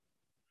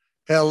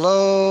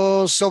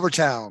Hello,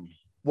 Sobertown.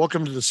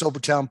 Welcome to the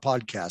Sobertown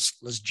podcast.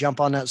 Let's jump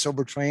on that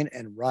sober train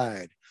and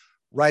ride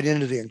right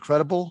into the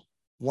incredible,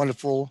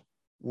 wonderful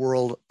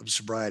world of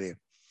sobriety.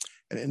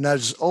 And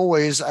as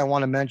always, I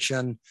want to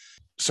mention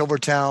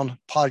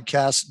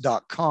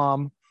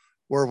SobertownPodcast.com,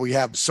 where we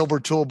have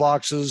sober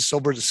toolboxes,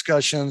 sober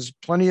discussions,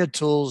 plenty of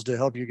tools to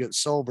help you get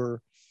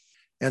sober.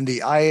 And the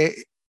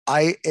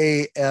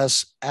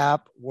IAS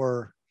app,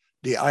 where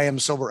the I Am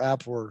Sober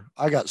app, where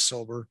I got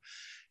sober.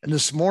 And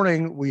this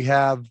morning we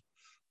have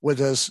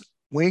with us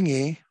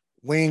Winged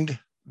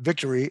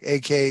Victory,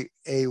 aka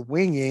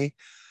Wingy,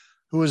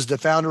 who is the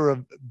founder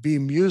of Be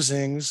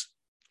Musings,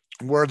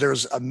 where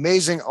there's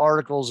amazing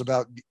articles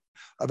about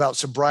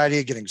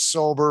sobriety, getting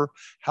sober,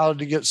 how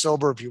to get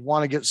sober if you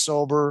want to get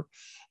sober,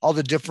 all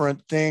the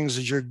different things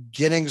as you're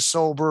getting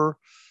sober,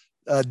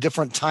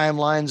 different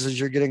timelines as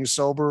you're getting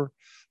sober,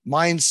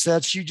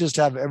 mindsets. You just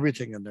have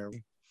everything in there.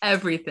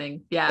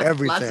 Everything. Yeah. Lots of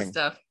Everything.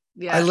 stuff.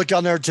 Yeah. I looked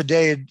on there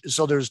today.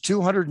 So there's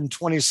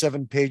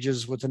 227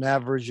 pages with an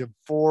average of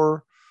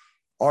 4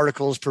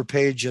 articles per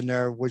page in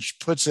there, which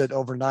puts it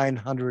over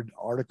 900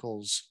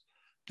 articles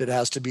that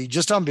has to be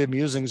just on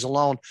Bemusings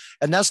alone.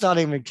 And that's not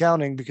even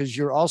counting because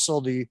you're also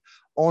the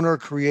owner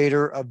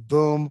creator of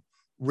Boom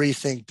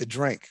Rethink the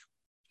Drink,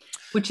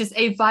 which is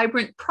a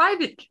vibrant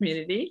private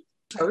community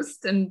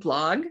post and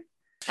blog.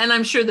 And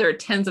I'm sure there are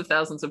tens of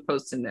thousands of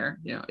posts in there.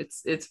 You know,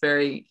 it's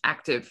very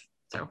active.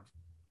 So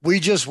we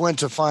just went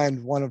to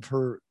find one of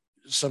her,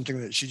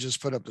 something that she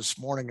just put up this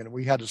morning, and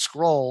we had to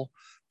scroll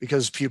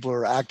because people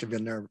are active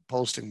in there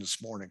posting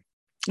this morning.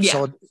 Yeah.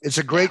 So it's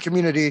a great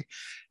community.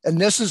 And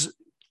this is,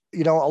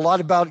 a lot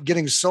about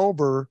getting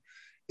sober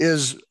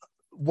is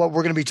what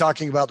we're going to be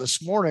talking about this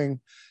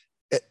morning,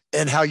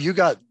 and how you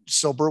got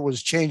sober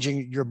was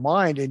changing your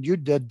mind. And you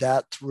did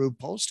that through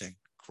posting,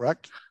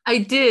 correct? I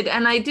did.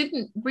 And I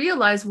didn't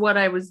realize what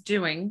I was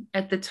doing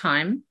at the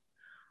time,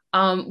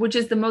 which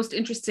is the most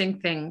interesting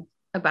thing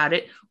about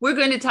it. We're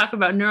going to talk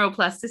about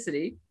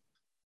neuroplasticity.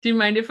 Do you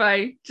mind if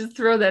I just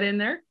throw that in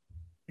there?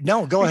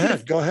 No, go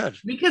ahead.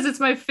 Because it's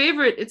my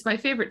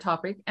favorite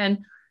topic.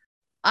 And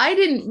I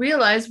didn't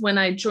realize when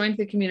I joined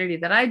the community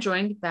that I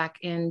joined back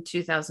in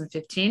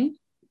 2015,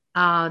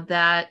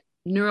 that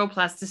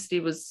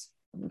neuroplasticity was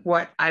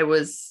what I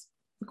was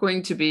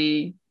going to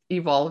be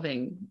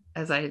evolving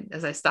as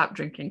I stopped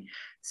drinking.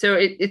 So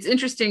it's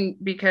interesting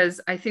because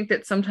I think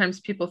that sometimes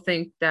people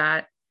think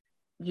that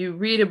you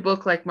read a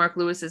book like Mark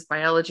Lewis's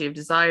Biology of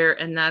Desire,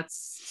 and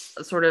that's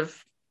sort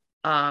of,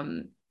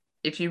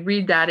 if you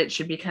read that, it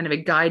should be kind of a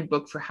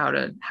guidebook for how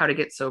to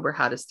get sober,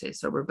 how to stay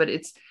sober. But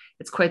it's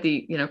quite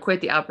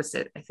the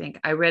opposite. I think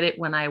I read it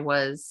when I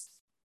was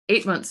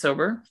 8 months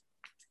sober,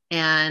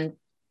 and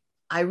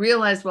I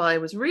realized while I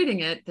was reading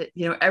it that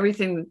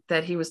everything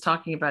that he was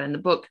talking about in the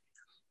book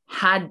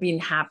had been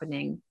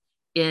happening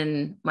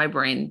in my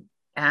brain,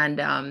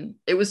 and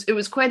it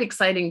was quite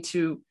exciting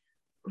to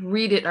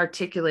read it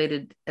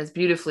articulated as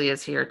beautifully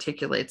as he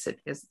articulates it.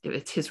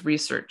 It's his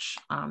research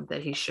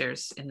that he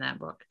shares in that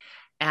book.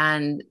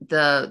 And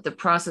the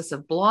process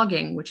of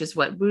blogging, which is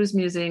what Booze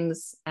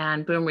Musings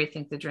and Boom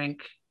Rethink the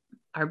Drink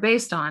are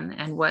based on,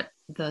 and what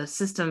the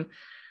system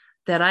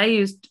that I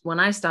used when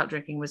I stopped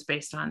drinking was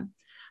based on.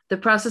 The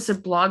process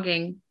of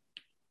blogging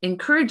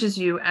encourages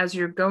you, as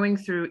you're going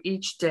through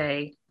each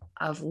day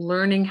of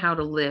learning how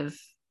to live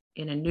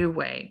in a new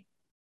way,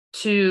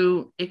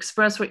 to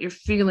express what you're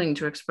feeling,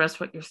 to express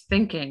what you're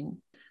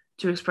thinking,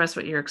 to express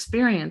what you're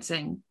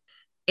experiencing,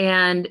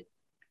 and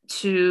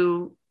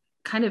to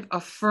kind of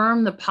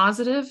affirm the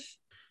positive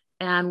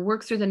and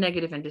work through the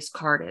negative and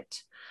discard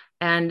it.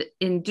 And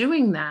in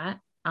doing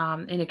that,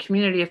 in a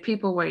community of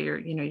people where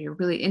you're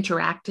really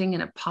interacting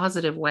in a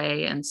positive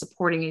way and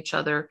supporting each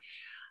other,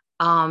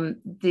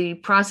 the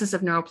process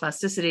of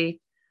neuroplasticity,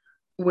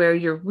 where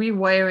you're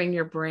rewiring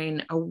your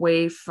brain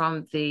away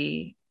from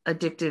the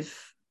addictive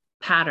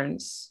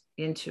patterns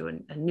into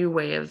a new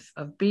way of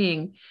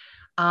being,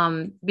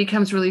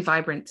 becomes really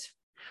vibrant.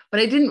 But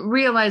I didn't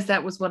realize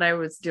that was what I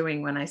was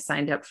doing when I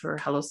signed up for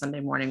Hello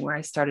Sunday Morning, where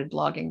I started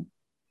blogging.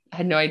 I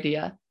had no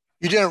idea.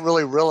 You didn't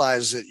really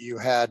realize that you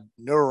had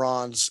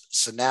neurons,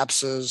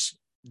 synapses.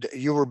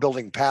 You were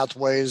building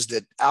pathways,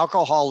 that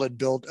alcohol had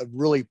built a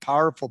really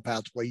powerful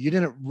pathway. You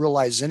didn't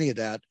realize any of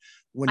that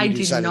when you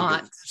decided to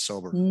get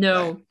sober.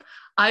 No, right?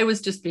 I was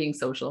just being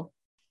social.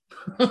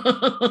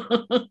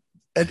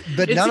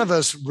 But none of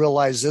us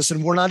realize this,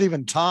 and we're not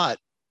even taught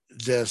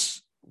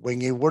this,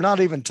 Wingy. We're not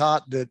even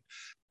taught that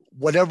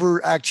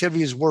whatever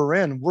activities we're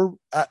in, we're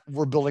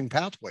building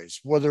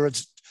pathways, whether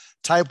it's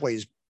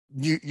typeways.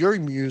 You're a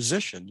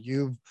musician.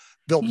 You've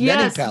built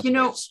many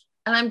pathways.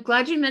 And I'm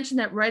glad you mentioned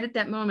that right at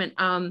that moment.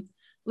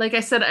 Like I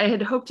said, I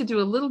had hoped to do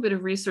a little bit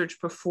of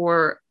research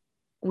before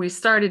we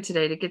started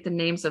today to get the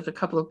names of a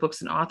couple of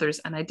books and authors,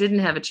 and I didn't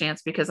have a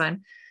chance because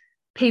I'm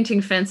painting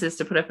fences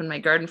to put up in my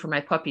garden for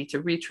my puppy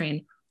to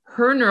retrain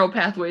her neural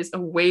pathways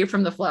away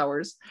from the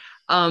flowers.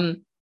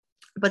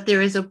 But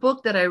there is a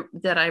book that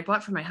I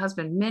bought for my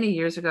husband many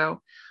years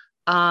ago.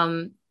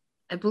 I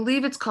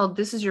believe it's called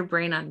This Is Your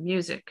Brain on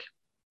Music.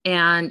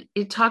 And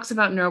it talks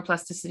about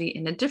neuroplasticity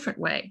in a different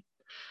way.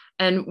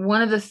 And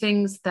one of the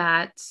things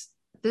that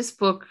this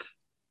book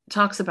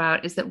talks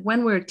about is that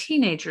when we're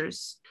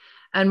teenagers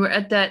and we're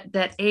at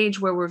that age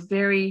where we're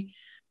very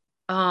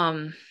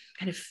kind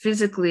of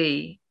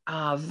physically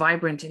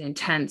vibrant and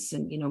intense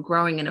and,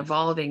 growing and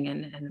evolving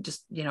and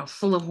just,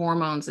 full of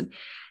hormones,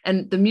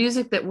 and the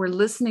music that we're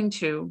listening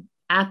to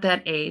at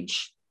that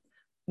age,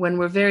 when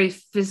we're very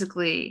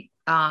physically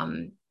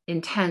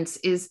intense,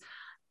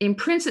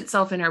 imprints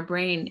itself in our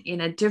brain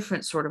in a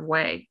different sort of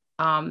way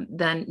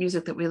than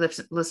music that we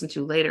listen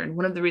to later. And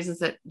one of the reasons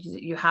that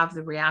you have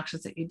the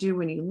reactions that you do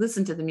when you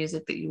listen to the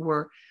music that you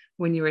were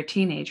when you were a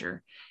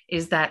teenager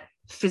is that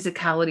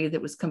physicality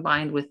that was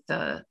combined with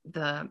the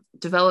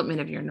development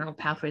of your neural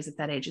pathways at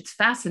that age. It's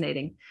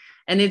fascinating.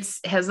 And it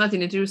has nothing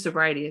to do with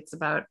sobriety. It's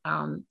about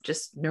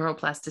just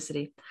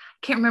neuroplasticity. I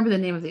can't remember the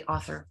name of the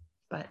author,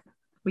 but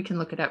we can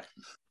look it up.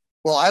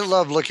 Well, I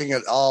love looking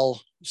at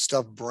all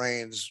stuff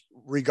brains,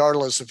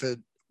 regardless if it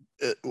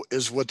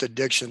is with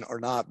addiction or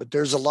not. But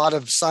there's a lot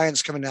of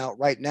science coming out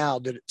right now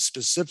that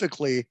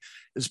specifically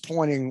is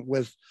pointing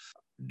with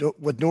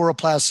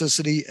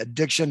neuroplasticity,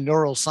 addiction,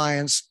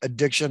 neuroscience,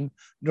 addiction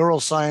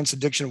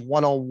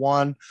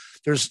 101.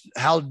 There's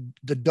how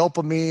the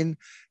dopamine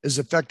is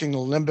affecting the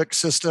limbic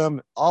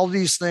system, all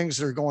these things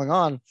that are going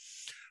on.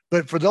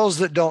 But for those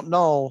that don't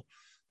know,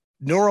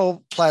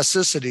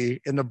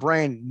 neuroplasticity in the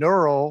brain,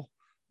 neuro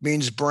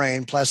means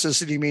brain,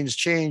 plasticity means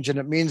change, and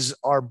it means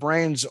our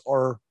brains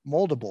are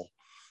moldable,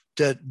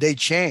 that they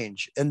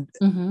change. And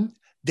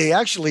they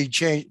actually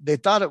change. They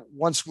thought it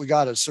once we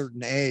got a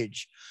certain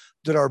age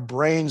that our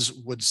brains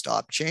would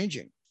stop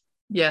changing.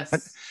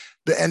 Yes.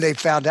 And they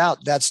found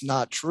out that's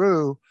not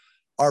true.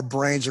 Our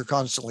brains are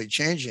constantly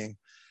changing.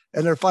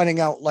 And they're finding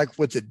out, like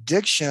with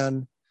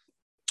addiction,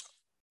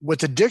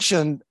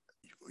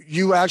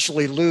 you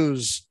actually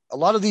lose a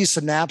lot of these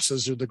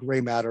synapses are the gray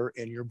matter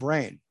in your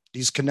brain,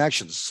 these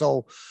connections.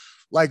 So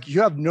like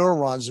you have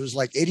neurons, there's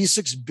like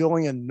 86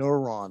 billion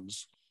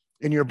neurons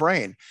in your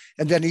brain.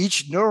 And then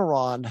each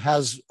neuron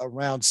has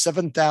around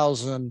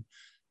 7,000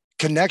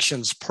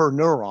 connections per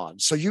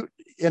neuron. So you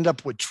end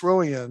up with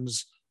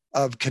trillions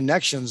of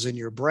connections in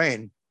your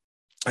brain.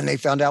 And they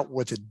found out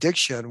with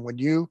addiction, when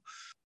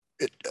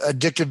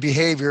addictive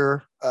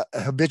behavior,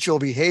 habitual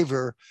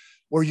behavior,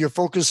 where you're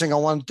focusing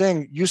on one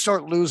thing, you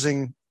start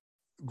losing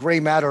gray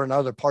matter in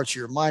other parts of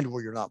your mind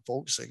where you're not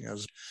focusing.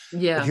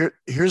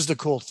 Here's the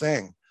cool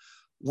thing.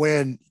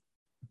 When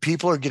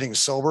people are getting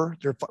sober,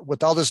 they're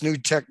with all this new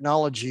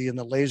technology and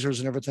the lasers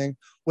and everything,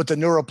 with the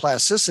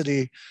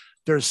neuroplasticity,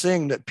 they're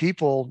seeing that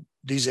people,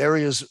 these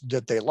areas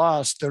that they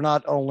lost, they're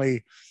not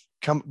only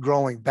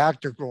growing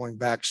back, they're growing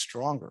back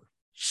stronger.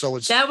 So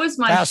that was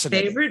my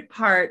favorite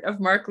part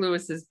of Mark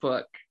Lewis's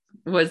book,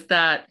 was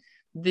that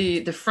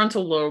the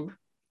frontal lobe,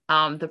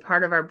 the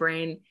part of our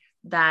brain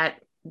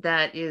that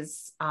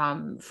is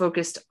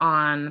focused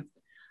on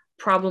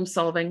problem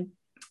solving,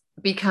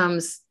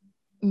 becomes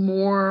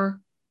more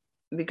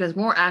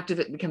active.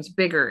 It becomes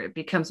bigger. It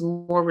becomes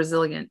more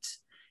resilient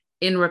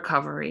in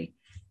recovery.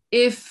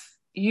 If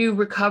you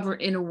recover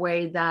in a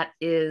way that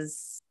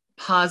is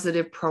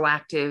positive,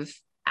 proactive,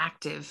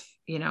 active,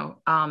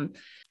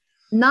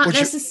 not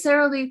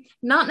necessarily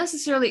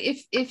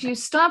if you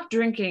stop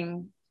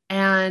drinking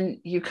and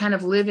you kind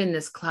of live in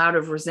this cloud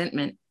of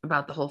resentment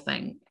about the whole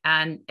thing,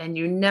 and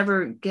you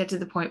never get to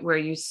the point where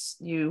you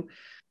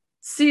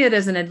see it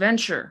as an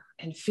adventure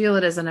and feel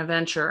it as an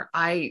adventure.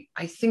 I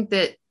think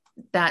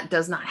that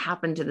does not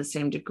happen to the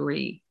same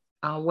degree.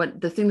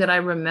 The thing that I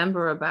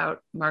remember about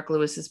Mark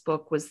Lewis's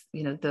book was,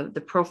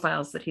 the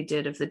profiles that he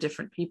did of the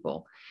different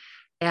people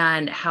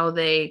and how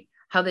they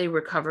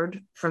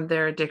recovered from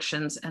their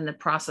addictions and the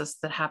process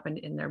that happened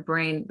in their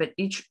brain. But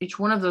each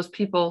one of those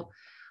people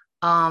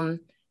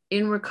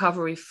in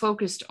recovery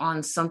focused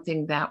on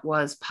something that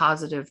was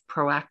positive,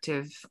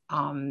 proactive,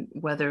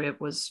 whether it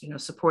was,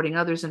 supporting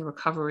others in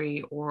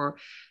recovery or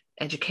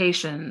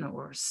education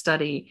or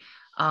study.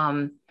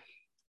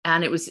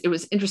 And it was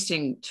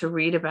interesting to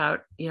read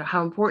about,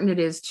 how important it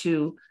is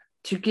to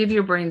give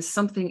your brain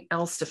something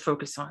else to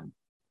focus on,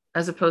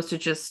 as opposed to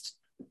just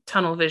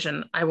tunnel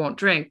vision. I won't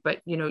drink, but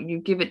you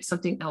give it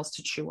something else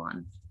to chew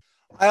on.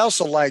 I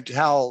also liked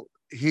how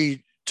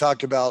he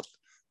talked about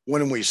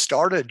when we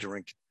started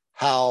drinking,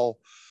 how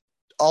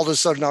all of a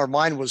sudden our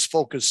mind was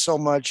focused so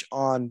much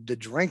on the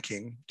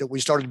drinking that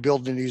we started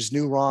building these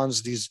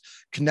neurons, these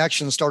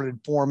connections started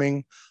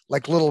forming,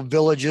 like little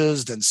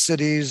villages, then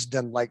cities,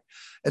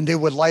 and they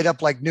would light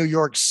up like New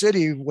York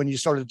City when you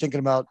started thinking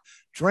about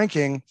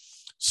drinking.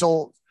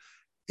 So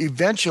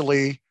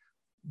eventually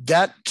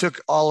that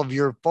took all of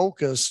your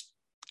focus,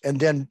 and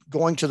then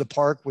going to the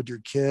park with your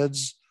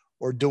kids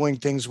or doing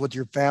things with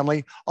your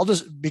family, all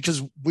this,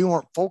 because we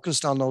weren't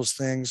focused on those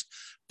things,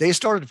 they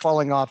started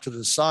falling off to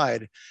the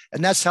side.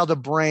 And that's how the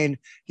brain,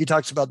 he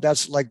talks about,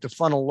 that's like the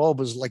frontal lobe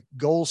is like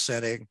goal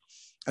setting.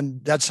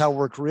 And that's how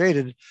we're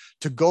created,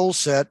 to goal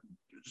set,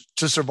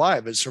 to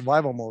survive. It's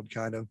survival mode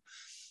kind of.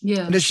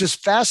 Yeah. And it's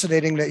just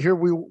fascinating that here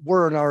we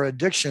were in our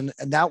addiction,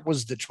 and that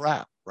was the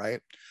trap, right?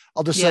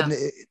 all of a sudden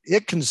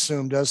it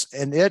consumed us,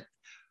 and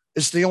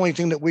it's the only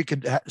thing that we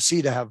could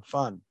see to have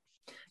fun.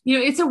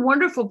 It's a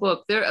wonderful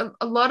book. There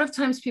a lot of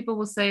times people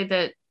will say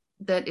that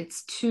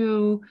it's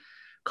too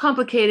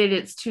complicated,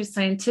 it's too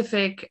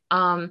scientific,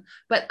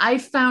 but I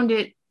found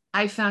it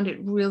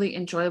really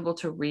enjoyable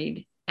to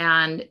read,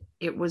 and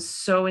it was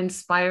so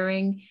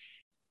inspiring,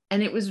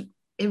 and it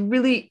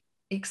really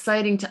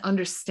exciting to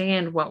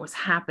understand what was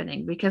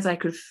happening, because I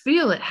could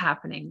feel it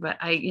happening, but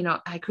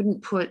I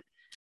couldn't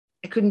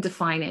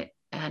define it,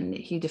 and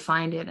he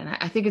defined it. And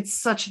I think it's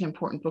such an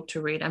important book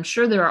to read. I'm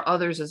sure there are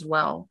others as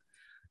well.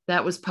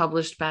 That was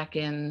published back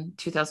in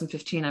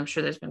 2015. I'm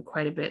sure there's been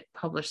quite a bit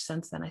published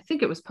since then. I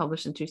think it was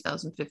published in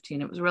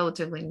 2015. It was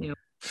relatively new.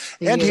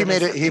 And he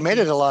made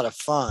it a lot of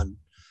fun.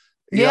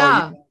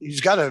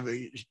 He's got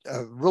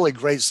a really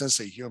great sense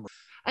of humor.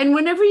 And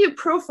whenever you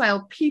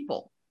profile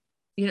people,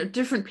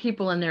 different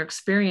people and their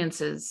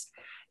experiences,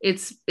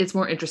 it's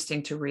more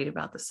interesting to read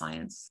about the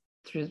science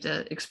through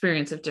the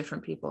experience of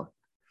different people.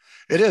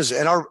 It is.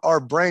 And our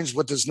brains,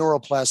 with this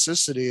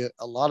neuroplasticity,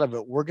 a lot of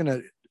it, we're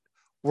going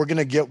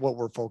to get what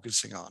we're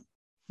focusing on.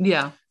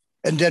 Yeah.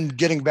 And then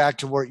getting back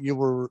to what you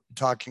were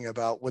talking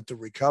about with the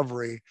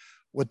recovery,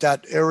 with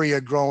that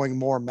area growing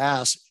more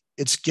mass,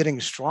 it's getting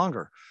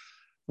stronger,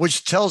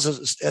 which tells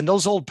us, and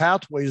those old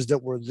pathways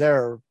that were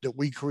there that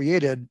we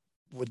created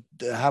with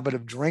the habit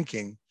of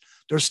drinking,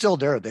 they're still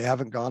there. They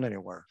haven't gone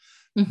anywhere,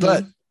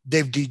 but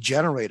they've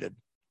degenerated.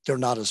 They're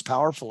not as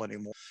powerful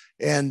anymore.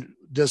 And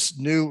these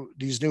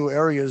new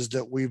areas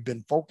that we've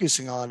been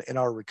focusing on in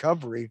our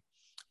recovery,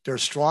 they're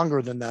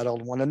stronger than that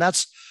old one. And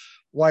that's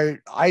why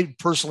I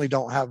personally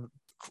don't have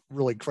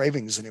really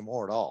cravings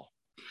anymore at all.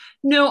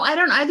 No, I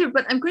don't either,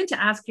 but I'm going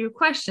to ask you a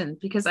question,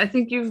 because I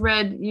think you've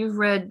read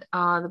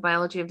The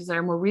Biology of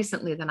Desire more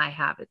recently than I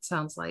have, it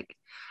sounds like.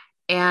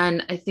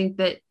 And I think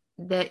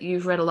that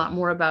you've read a lot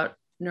more about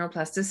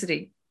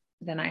neuroplasticity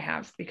than I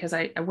have, because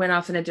I went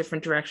off in a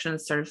different direction and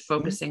started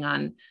focusing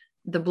on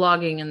the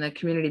blogging and the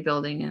community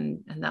building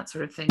and that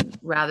sort of thing,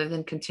 rather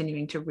than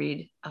continuing to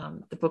read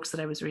the books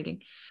that I was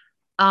reading.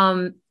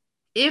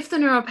 If the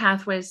neural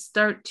pathways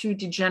start to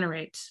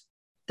degenerate,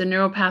 the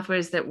neural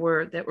pathways that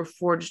were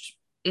forged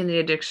in the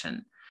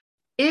addiction,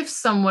 if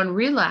someone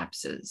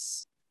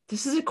relapses,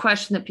 this is a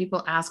question that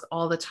people ask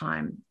all the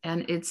time,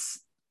 and it's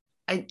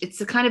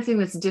the kind of thing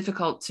that's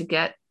difficult to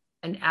get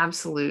an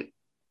absolute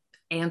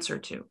answer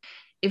to.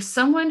 If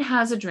someone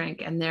has a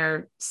drink and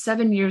they're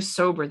 7 years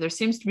sober, there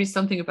seems to be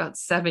something about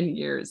 7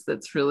 years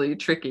that's really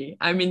tricky.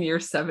 I'm in year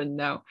 7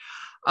 now.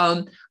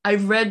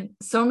 I've read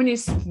so many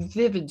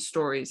vivid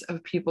stories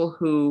of people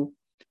who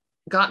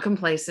got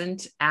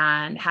complacent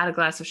and had a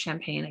glass of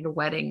champagne at a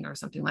wedding or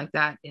something like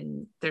that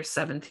in their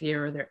 7th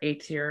year or their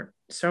 8th year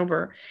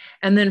sober,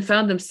 and then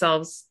found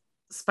themselves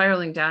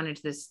spiraling down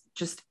into this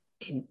just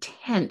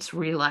intense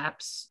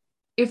relapse.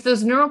 If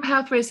those neural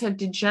pathways have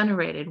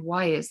degenerated,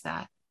 why is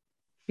that?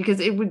 Because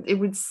it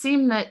would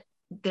seem that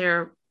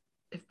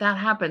if that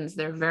happens,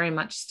 they're very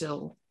much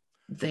still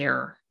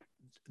there.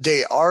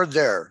 They are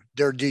there.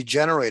 They're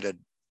degenerated.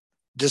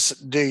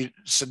 The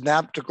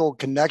synaptical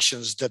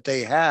connections that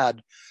they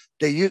had,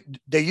 they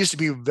used to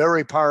be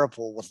very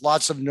powerful with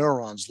lots of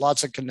neurons,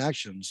 lots of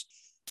connections.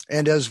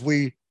 And as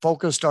we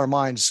focused our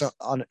minds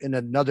in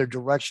another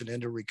direction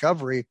into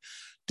recovery,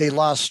 they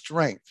lost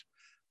strength.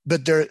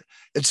 But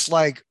it's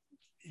like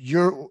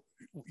you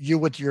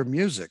with your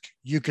music,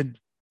 you could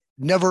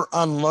never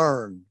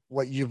unlearn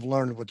what you've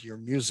learned with your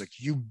music.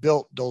 You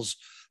built those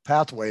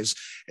pathways,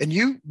 and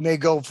you may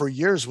go for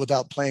years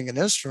without playing an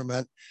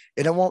instrument,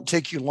 and it won't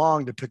take you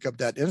long to pick up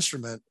that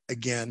instrument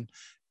again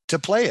to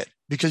play it,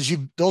 because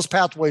those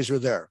pathways are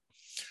there.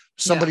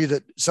 Somebody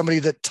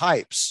that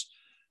types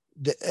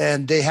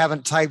and they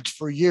haven't typed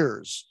for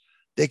years,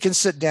 they can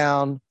sit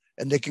down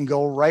and they can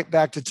go right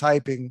back to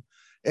typing,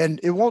 and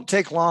it won't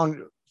take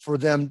long for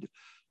them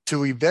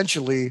to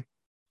eventually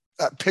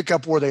pick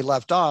up where they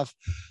left off,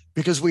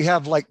 because we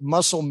have like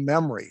muscle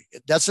memory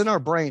that's in our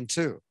brain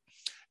too.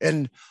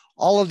 And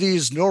all of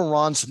these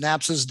neuron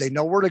synapses, they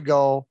know where to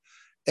go,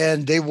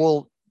 and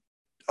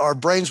our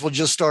brains will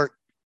just start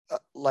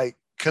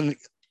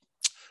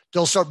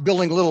they'll start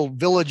building little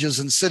villages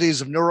and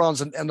cities of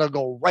neurons, and they'll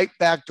go right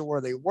back to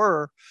where they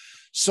were.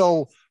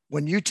 So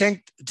when you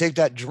take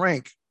that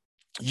drink,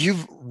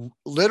 you've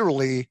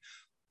literally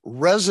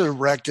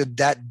resurrected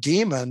that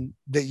demon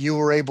that you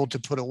were able to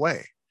put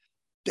away.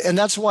 And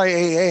that's why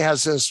AA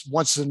has this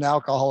once an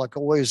alcoholic,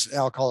 always an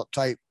alcoholic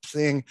type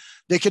thing.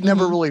 They could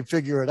never really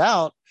figure it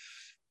out.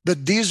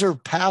 But these are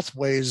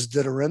pathways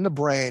that are in the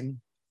brain.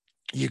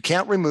 You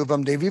can't remove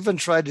them. They've even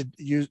tried to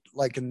use,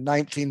 like in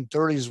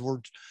 1930s,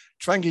 we're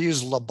trying to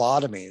use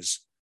lobotomies.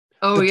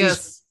 Oh, but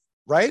yes.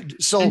 Right?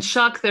 So, and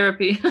shock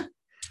therapy,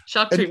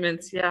 shock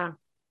treatments. Yeah.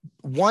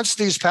 Once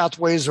these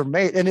pathways are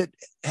made, and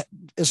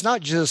it's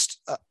not just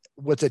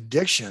with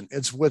addiction,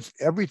 it's with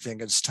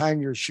everything. It's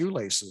tying your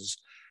shoelaces.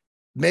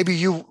 Maybe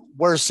you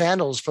wear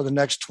sandals for the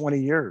next 20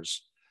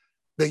 years,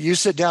 but you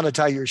sit down to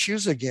tie your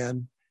shoes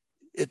again,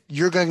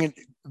 you're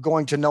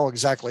going to know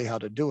exactly how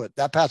to do it.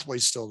 That pathway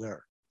is still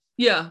there.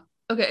 Yeah.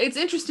 Okay, it's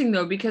interesting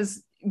though,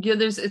 because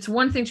it's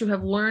one thing to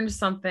have learned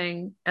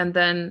something and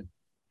then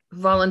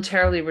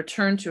voluntarily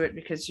return to it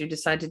because you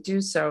decide to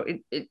do so.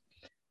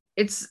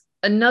 It's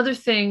another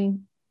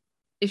thing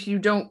if you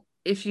don't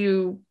if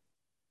you're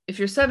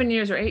 7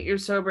 years or 8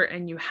 years sober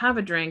and you have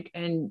a drink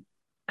and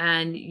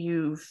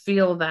you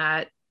feel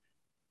that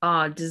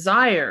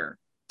desire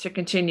to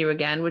continue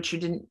again, which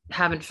you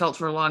haven't felt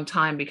for a long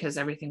time because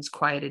everything's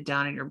quieted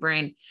down in your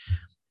brain,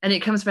 and it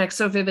comes back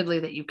so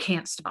vividly that you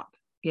can't stop.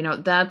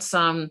 That's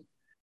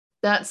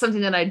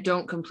something that I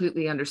don't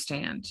completely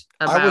understand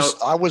about.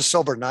 I was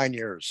sober 9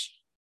 years.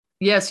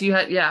 Yes, you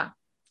had, yeah.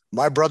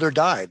 My brother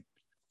died.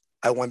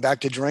 I went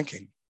back to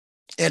drinking,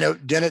 and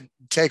it didn't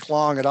take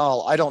long at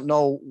all. I don't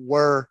know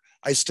where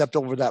I stepped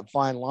over that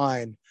fine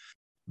line,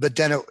 but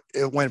then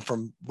it went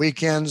from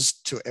weekends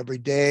to every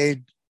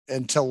day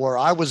until where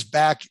I was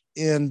back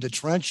in the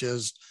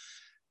trenches.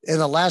 In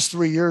the last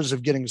 3 years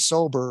of getting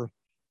sober,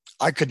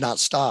 I could not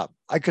stop.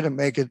 I couldn't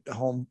make it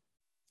home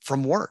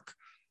from work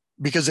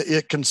because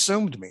it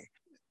consumed me.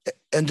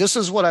 And this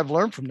is what I've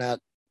learned from that.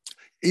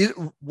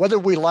 Whether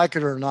we like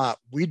it or not,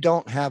 we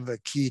don't have a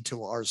key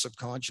to our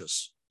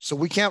subconscious. So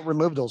we can't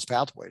remove those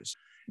pathways.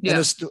 Yeah.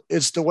 And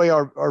it's the way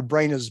our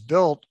brain is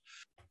built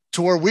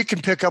to where we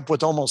can pick up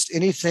with almost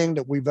anything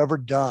that we've ever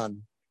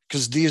done,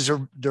 because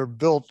they're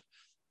built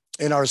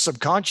in our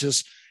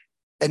subconscious.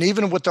 And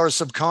even with our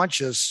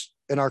subconscious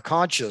and our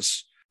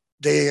conscious,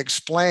 they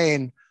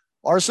explain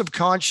our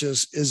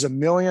subconscious is 1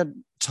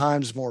 million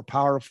times more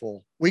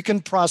powerful. We can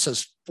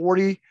process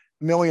 40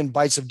 million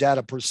bytes of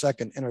data per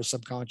second in our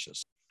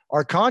subconscious.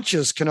 Our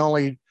conscious can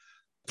only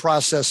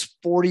process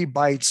 40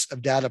 bytes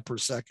of data per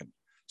second.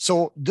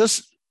 So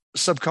this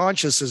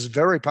subconscious is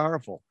very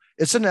powerful.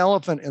 It's an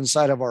elephant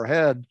inside of our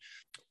head,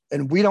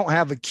 and we don't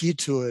have a key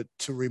to it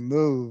to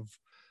remove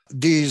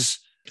these.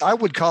 I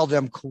would call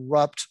them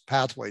corrupt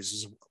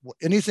pathways.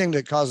 Anything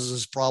that causes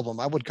this problem,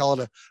 I would call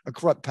it a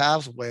corrupt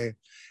pathway.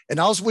 And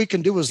all we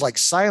can do is like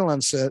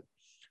silence it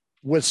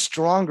with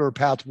stronger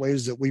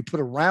pathways that we put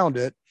around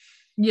it,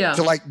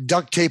 to like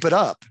duct tape it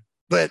up.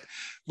 But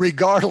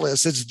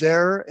regardless, it's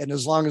there. And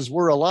as long as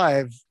we're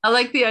alive. I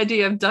like the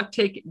idea of duct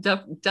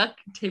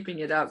taping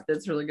it up.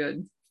 That's really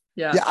good.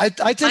 Yeah. Yeah.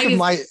 I think of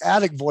my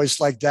addict voice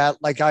like that.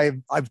 Like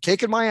I've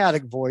taken my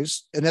addict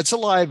voice and it's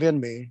alive in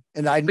me.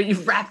 But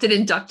you've wrapped it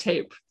in duct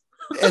tape.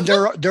 And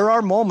there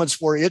are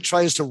moments where it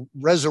tries to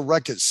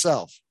resurrect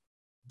itself.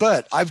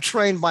 But I've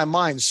trained my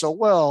mind so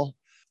well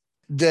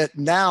that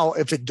now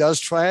if it does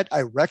try it,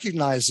 I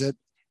recognize it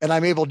and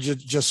I'm able to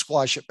just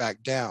squash it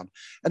back down.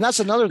 And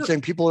that's another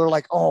thing. People are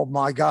like, oh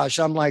my gosh,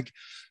 I'm like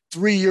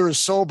 3 years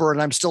sober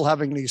and I'm still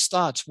having these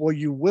thoughts. Well,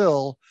 you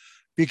will,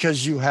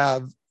 because you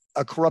have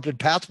a corrupted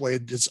pathway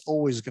that's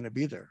always going to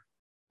be there.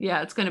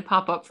 Yeah, it's going to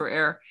pop up for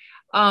air.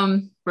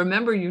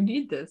 Remember, you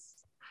need this.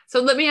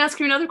 So let me ask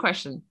you another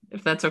question,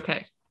 if that's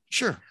okay.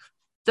 Sure.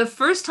 The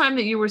first time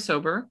that you were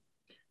sober,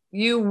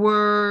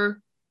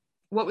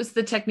 what was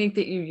the technique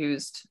that you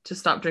used to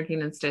stop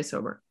drinking and stay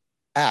sober?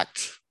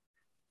 ACT.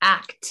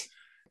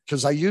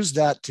 Because I used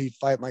that to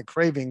fight my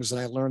cravings,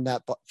 and I learned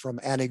that from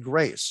Annie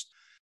Grace.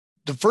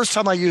 The first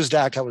time I used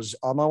ACT, I was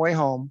on my way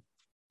home.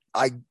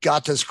 I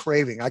got this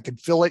craving. I could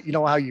feel it. You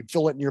know how you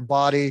feel it in your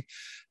body,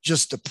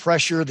 just the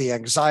pressure, the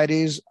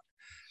anxieties.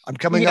 I'm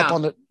coming up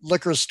on the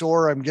liquor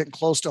store. I'm getting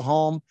close to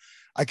home.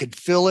 I could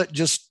feel it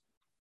just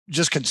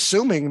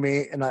consuming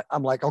me. And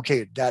I'm like,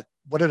 okay,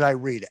 what did I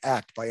read?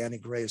 ACT by Annie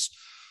Grace.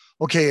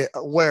 Okay,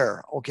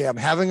 where? Okay, I'm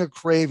having a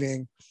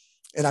craving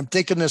and I'm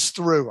thinking this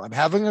through. I'm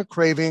having a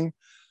craving.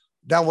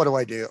 Now what do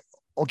I do?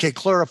 Okay,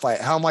 clarify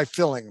it. How am I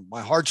feeling?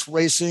 My heart's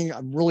racing.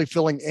 I'm really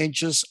feeling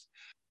anxious.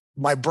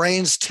 My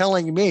brain's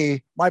telling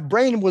me, my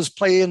brain was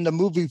playing the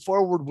movie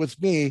forward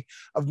with me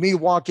of me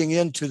walking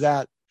into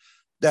that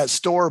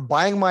store,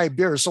 buying my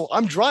beer. So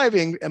I'm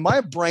driving and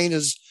my brain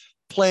is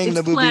playing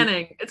the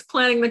movie. It's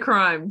planning the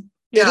crime.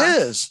 Yeah.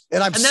 It is.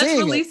 And that's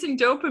releasing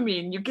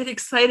dopamine. You get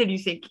excited. You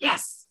think,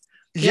 yes.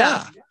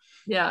 Yeah.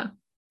 Yeah.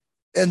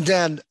 And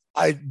then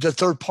the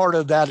third part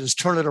of that is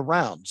turn it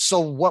around. So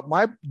what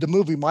the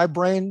movie my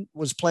brain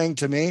was playing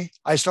to me,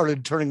 I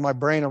started turning my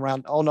brain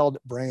around. Oh no,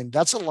 brain,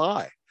 that's a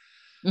lie.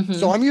 Mm-hmm.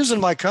 So I'm using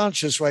my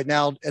conscious right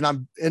now, and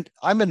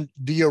I'm in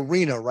the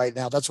arena right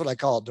now. That's what I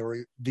call it.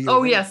 The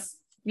oh arena. Yes,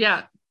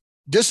 yeah.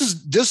 This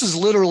is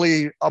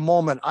literally a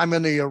moment. I'm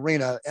in the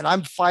arena and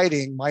I'm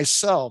fighting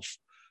myself.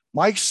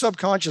 My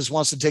subconscious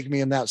wants to take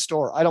me in that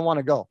store. I don't want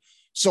to go.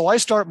 So I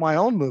start my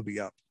own movie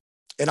up,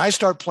 and I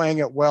start playing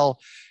it. Well,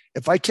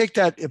 if I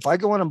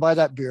go in and buy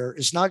that beer,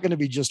 it's not going to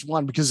be just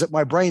one, because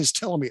my brain's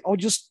telling me, oh,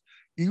 just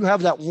you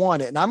have that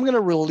one, and I'm going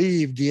to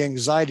relieve the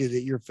anxiety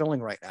that you're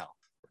feeling right now.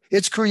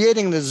 It's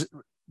creating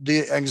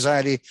the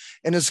anxiety,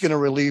 and it's going to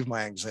relieve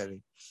my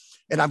anxiety.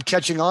 And I'm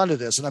catching on to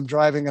this, and I'm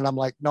driving, and I'm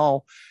like,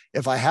 no,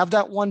 if I have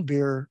that one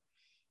beer,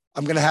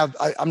 I'm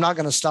not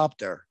going to stop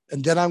there.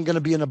 And then I'm going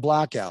to be in a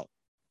blackout.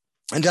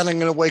 And then I'm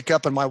going to wake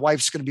up and my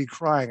wife's going to be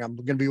crying. I'm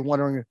going to be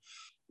wondering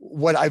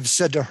what I've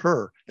said to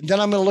her. And then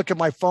I'm going to look at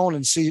my phone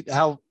and see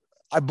how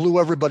I blew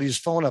everybody's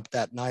phone up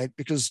that night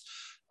because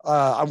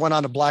I went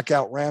on a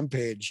blackout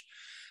rampage.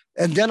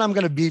 And then I'm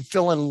going to be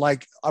feeling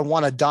like I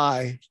want to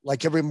die.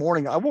 Like every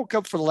morning, I woke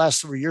up for the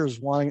last 3 years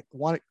wanting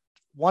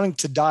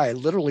to die,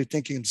 literally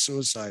thinking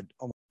suicide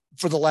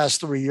for the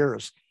last 3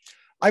 years.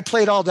 I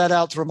played all that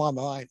out through my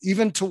mind,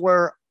 even to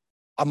where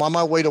I'm on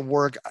my way to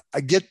work.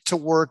 I get to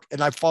work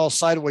and I fall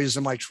sideways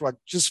in my truck,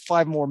 just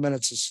 5 more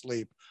minutes of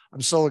sleep.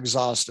 I'm so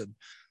exhausted.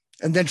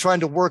 And then trying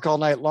to work all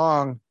night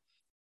long,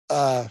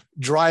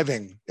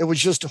 driving. It was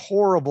just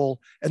horrible.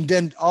 And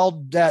then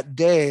all that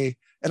day,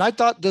 and I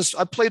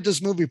played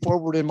this movie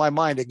forward in my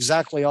mind,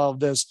 exactly all of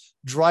this,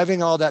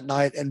 driving all that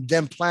night and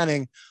then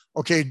planning,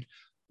 okay,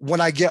 when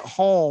I get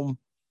home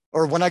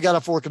or when I got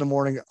off work in the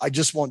morning, I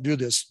just won't do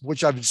this,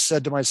 which I've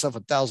said to myself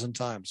 1,000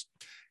 times.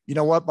 You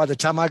know what? By the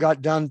time I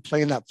got done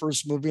playing that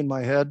first movie in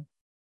my head,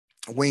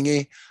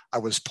 Wingy, I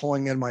was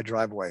pulling in my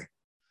driveway.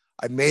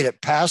 I made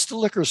it past the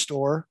liquor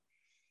store.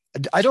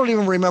 I don't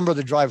even remember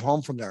the drive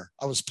home from there.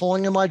 I was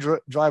pulling in my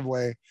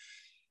driveway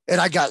and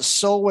I got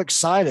so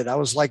excited. I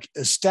was like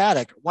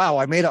ecstatic. Wow,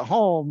 I made it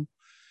home.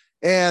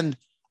 And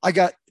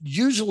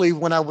usually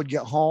when I would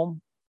get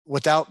home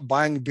without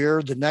buying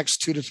beer, the next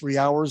 2 to 3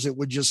 hours, it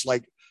would just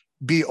like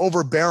be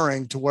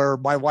overbearing to where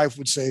my wife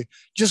would say,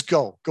 just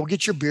go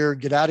get your beer,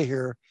 get out of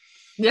here.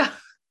 Yeah.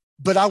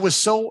 But I was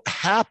so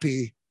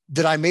happy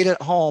that I made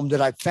it home,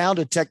 that I found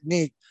a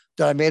technique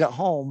that I made at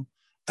home.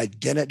 I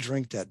didn't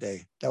drink that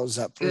day. That was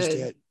that first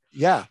day.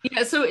 Yeah.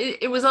 Yeah. So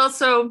it was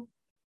also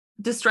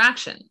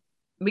distraction,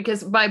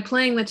 because by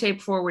playing the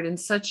tape forward in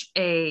such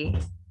a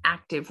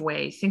active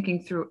way,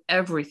 thinking through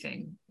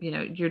everything,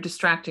 you're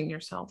distracting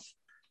yourself.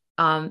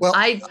 Well,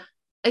 I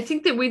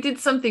think that we did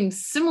something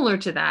similar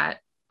to that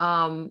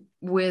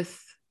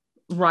with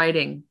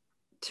writing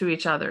to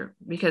each other,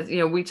 because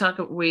we talk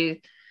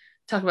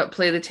about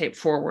play the tape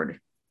forward,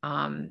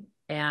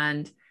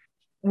 and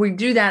we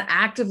do that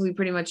actively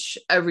pretty much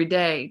every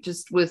day,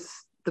 just with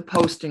the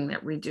posting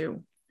that we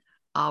do.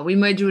 We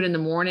might do it in the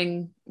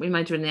morning, we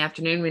might do it in the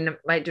afternoon, we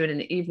might do it in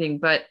the evening,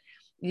 but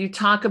you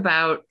talk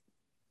about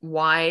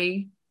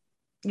why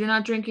you're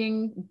not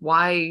drinking,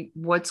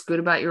 what's good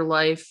about your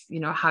life,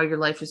 how your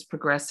life is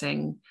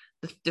progressing,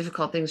 the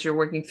difficult things you're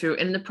working through.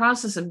 And in the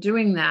process of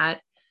doing that,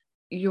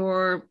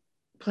 you're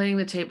playing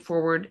the tape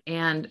forward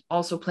and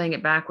also playing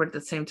it backward at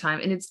the same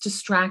time. And it's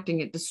distracting.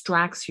 It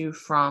distracts you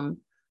from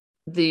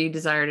the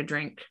desire to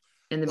drink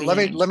in the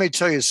beginning. Let me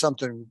tell you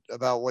something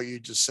about what you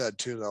just said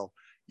too, though.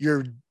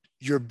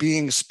 You're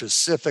being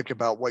specific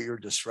about what you're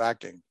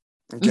distracting.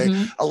 Okay.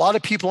 Mm-hmm. A lot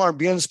of people aren't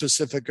being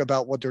specific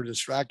about what they're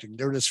distracting.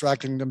 They're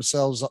distracting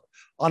themselves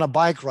on a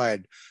bike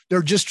ride.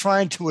 They're just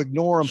trying to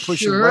ignore and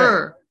push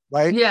away.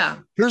 Right. Yeah.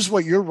 Here's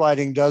what your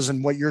writing does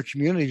and what your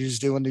communities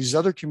do and these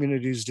other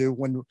communities do.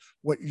 When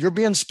what you're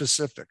being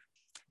specific,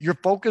 you're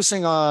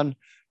focusing on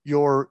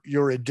your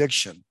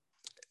addiction.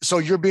 So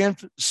you're being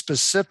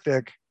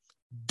specific.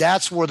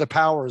 That's where the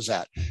power is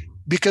at,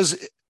 because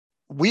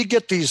we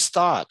get these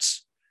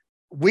thoughts.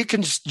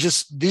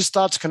 These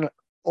thoughts can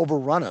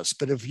overrun us.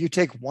 But if you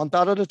take one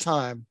thought at a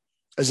time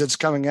as it's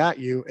coming at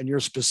you and you're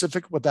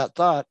specific with that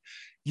thought,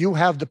 you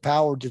have the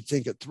power to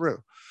think it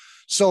through.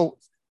 So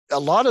a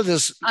lot of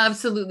this.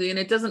 Absolutely. And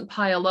it doesn't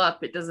pile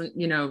up. It doesn't,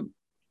 you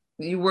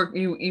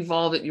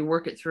evolve it, you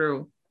work it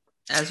through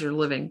as you're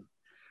living.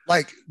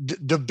 Like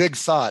the big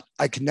thought,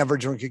 I can never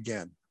drink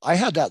again. I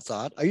had that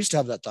thought. I used to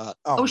have that thought.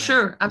 Oh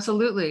sure.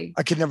 Absolutely.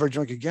 I could never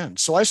drink again.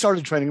 So I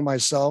started training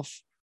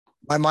myself.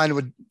 My mind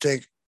would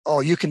think, oh,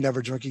 you can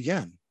never drink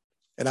again.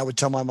 And I would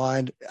tell my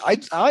mind,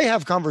 I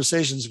have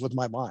conversations with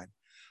my mind.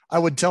 I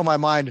would tell my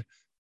mind,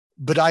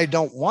 but I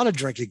don't want to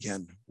drink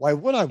again. Why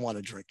would I want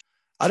to drink?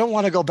 I don't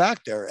want to go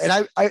back there.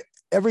 And I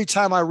every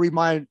time I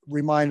remind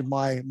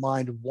my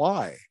mind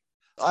why.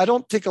 I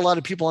don't think a lot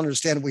of people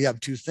understand we have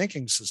two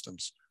thinking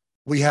systems.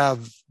 We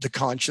have the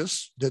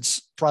conscious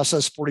that's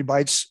processed 40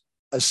 bytes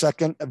a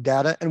second of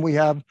data, and we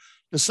have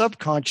the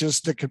subconscious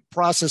that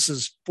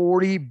processes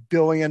 40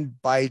 billion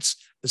bytes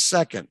a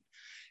second.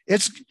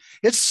 It's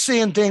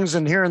seeing things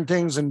and hearing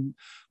things and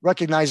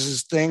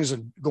recognizes things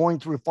and going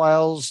through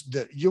files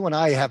that you and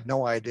I have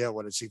no idea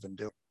what it's even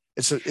doing.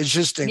 It's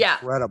just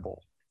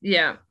incredible.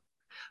 Yeah.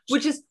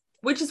 Which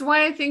is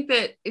why I think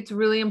that it's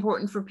really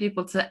important for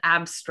people to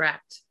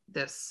abstract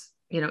this,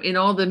 in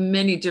all the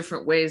many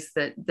different ways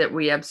that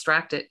we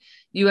abstract it.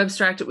 You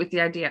abstract it with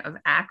the idea of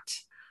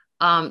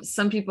ACT.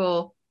 Some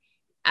people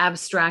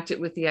abstract it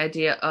with the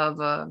idea of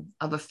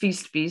a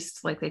feast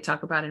beast, like they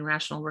talk about in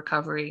Rational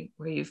Recovery,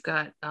 where you've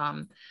got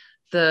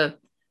the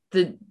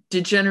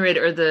degenerate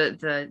or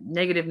the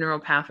negative neural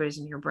pathways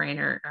in your brain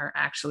are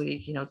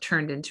actually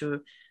turned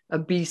into a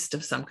beast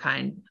of some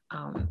kind,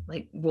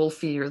 like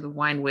Wolfie or the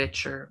Wine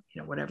Witch, or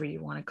whatever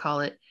you want to call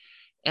it.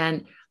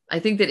 And I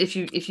think that if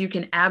you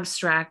can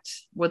abstract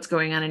what's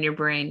going on in your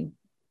brain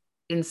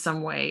in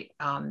some way,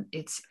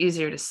 it's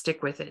easier to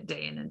stick with it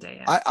day in and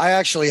day out. I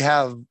actually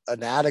have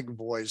an addict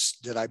voice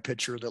that I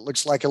picture that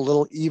looks like a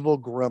little evil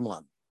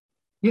gremlin.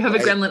 You have a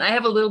gremlin. I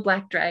have a little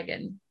black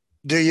dragon.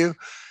 Do you?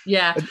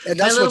 Yeah. And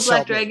my little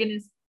black dragon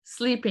is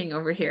sleeping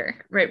over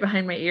here, right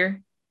behind my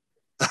ear.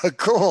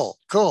 Cool.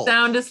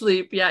 Sound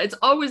asleep. Yeah, it's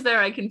always there.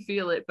 I can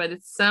feel it, but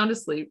it's sound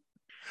asleep.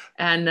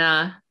 And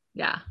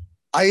yeah.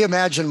 I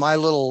imagine my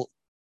little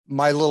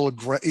evil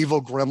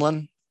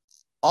gremlin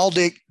all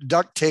day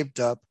duct taped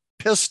up,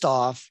 pissed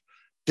off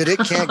that it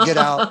can't get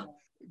out,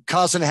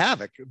 causing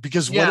havoc,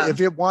 because Yeah. if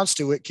it wants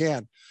to, it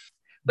can.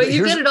 But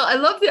you get it all. I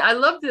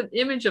love the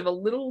image of a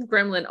little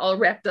gremlin all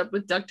wrapped up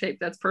with duct tape.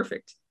 That's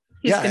perfect.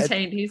 He's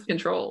contained. He's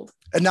controlled.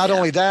 And not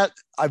only that,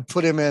 I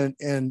put him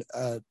in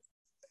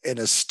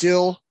a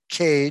still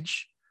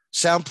cage,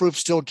 soundproof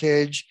still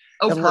cage,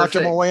 and locked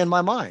him away in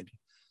my mind.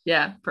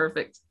 Yeah,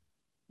 perfect.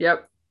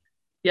 Yep.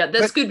 Yeah,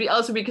 that's good.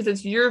 Also because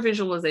it's your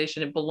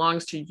visualization. It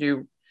belongs to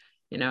you.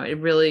 You know, it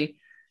really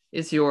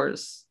is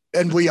yours.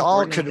 And we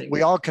all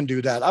can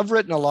do that. I've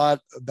written a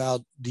lot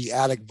about the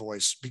attic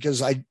voice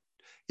because I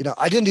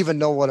didn't even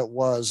know what it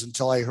was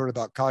until I heard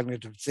about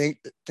cognitive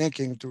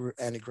thinking through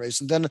Annie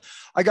Grace. And then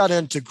I got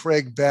into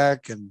Craig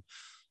Beck and,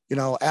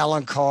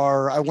 Alan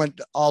Carr. I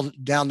went all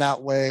down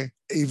that way.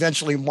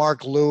 Eventually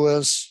Mark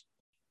Lewis,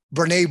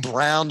 Brene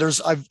Brown.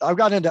 I've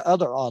got into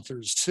other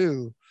authors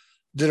too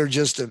that are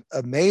just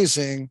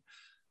amazing,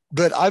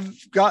 but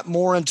I've got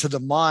more into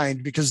the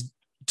mind because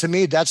to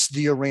me, that's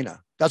the arena.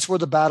 That's where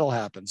the battle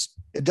happens.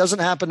 It doesn't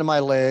happen in my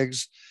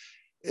legs.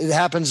 It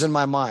happens in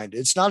my mind.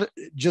 It's not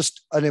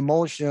just an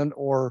emotion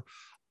or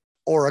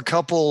a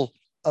couple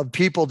of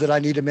people that I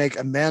need to make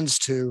amends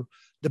to.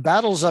 The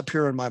battle's up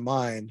here in my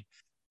mind.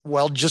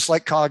 Well, just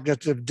like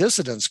cognitive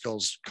dissonance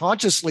goes,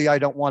 consciously, I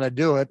don't want to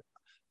do it.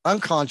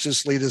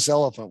 Unconsciously, this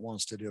elephant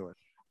wants to do it.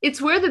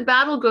 It's where the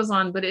battle goes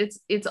on, but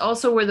it's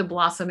also where the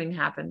blossoming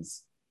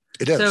happens.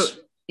 It is.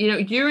 So,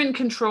 you're in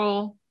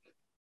control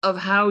of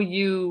how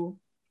you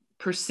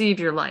perceive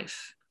your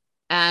life.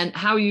 And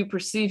how you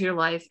perceive your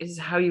life is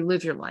how you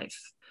live your life.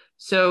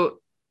 So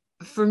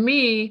for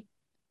me,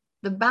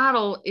 the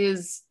battle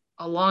is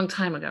a long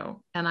time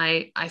ago. And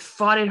I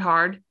fought it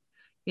hard,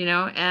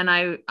 and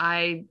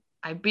I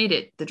beat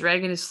it. The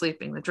dragon is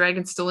sleeping. The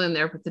dragon's still in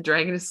there, but the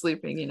dragon is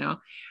sleeping,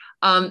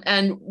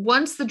 And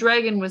once the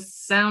dragon was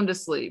sound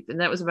asleep,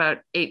 and that was about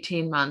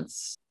 18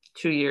 months,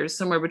 2 years,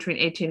 somewhere between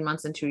 18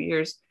 months and 2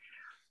 years.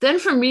 Then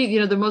for me,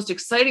 the most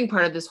exciting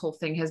part of this whole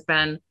thing has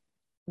been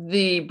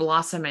the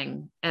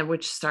blossoming, and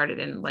which started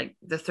in like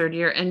the third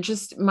year, and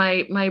just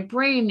my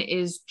brain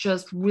is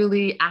just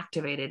really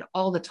activated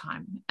all the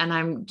time, and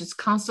I'm just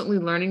constantly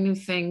learning new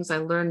things. I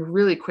learn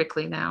really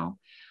quickly now.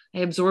 I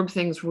absorb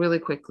things really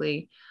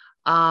quickly,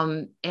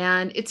 and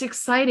it's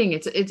exciting.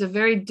 It's a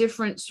very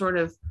different sort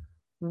of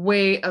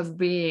way of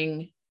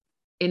being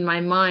in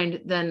my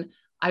mind than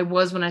I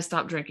was when I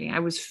stopped drinking. I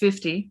was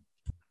 50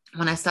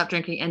 when I stopped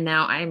drinking, and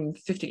now I'm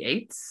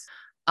 58.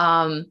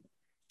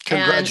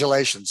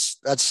 Congratulations.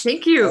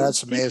 Thank you.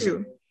 That's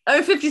amazing.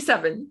 I'm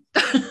 57.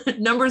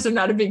 Numbers are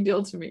not a big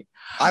deal to me.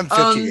 I'm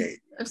 58.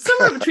 I'm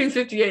somewhere between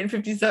 58 and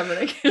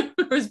 57. I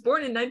was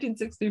born in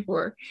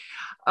 1964.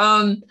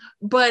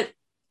 But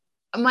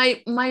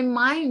my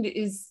mind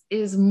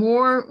is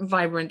more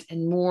vibrant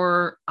and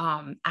more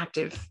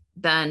active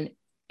than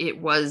it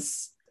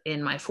was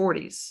in my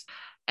 40s.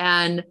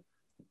 And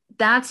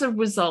that's a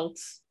result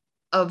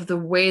of the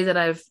way that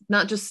I've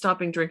not just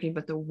stopping drinking,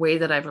 but the way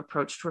that I've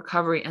approached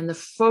recovery and the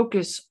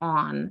focus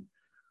on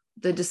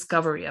the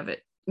discovery of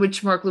it,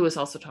 which Mark Lewis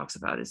also talks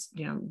about is,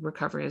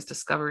 recovery as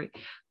discovery.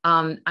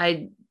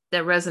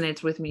 That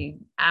resonates with me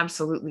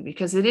absolutely,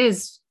 because it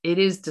is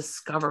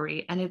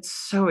discovery, and it's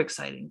so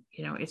exciting.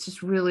 It's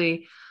just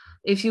really,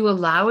 if you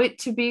allow it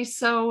to be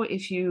so,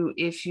 if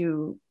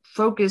you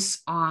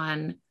focus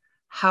on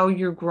how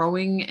you're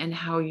growing and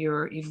how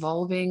you're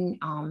evolving,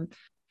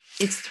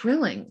 it's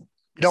thrilling.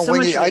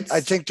 Winnie, I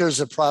think there's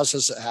a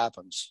process that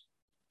happens.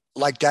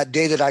 Like that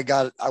day that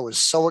I was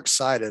so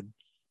excited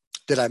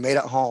that I made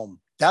it home.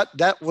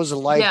 That was a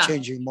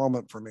life-changing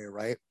moment for me,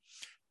 right?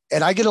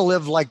 And I get to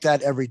live like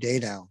that every day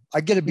now. I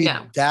get to be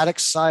that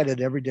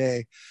excited every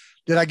day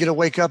that I get to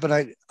wake up, and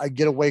I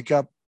get to wake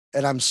up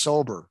and I'm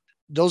sober.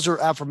 Those are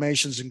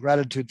affirmations and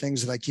gratitude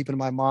things that I keep in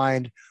my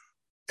mind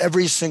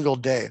every single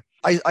day.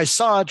 I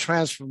saw a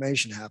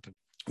transformation happen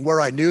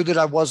where I knew that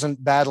I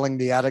wasn't battling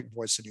the addict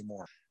voice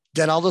anymore.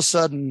 Then all of a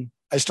sudden,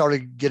 I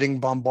started getting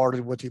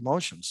bombarded with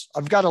emotions.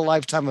 I've got a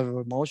lifetime of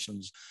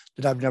emotions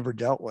that I've never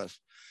dealt with.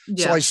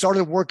 Yeah. So I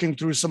started working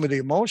through some of the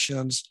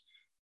emotions.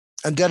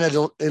 And then at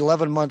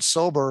 11 months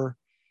sober,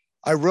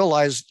 I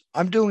realized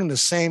I'm doing the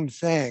same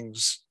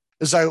things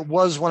as I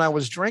was when I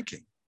was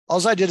drinking.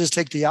 All I did is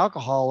take the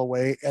alcohol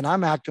away, and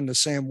I'm acting the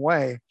same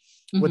way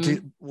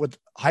with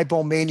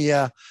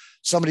hypomania.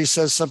 Somebody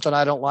says something,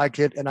 I don't like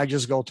it, and I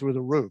just go through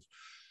the roof.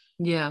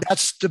 Yeah.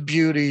 That's the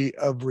beauty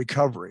of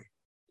recovery.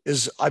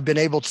 Is I've been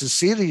able to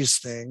see these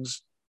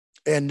things,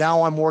 and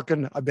now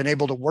I've been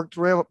able to work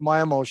through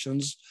my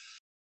emotions.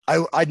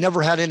 I'd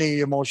never had any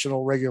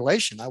emotional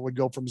regulation. I would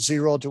go from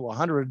 0 to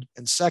 100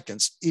 in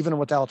seconds, even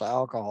without the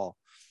alcohol.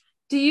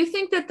 Do you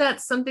think that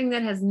that's something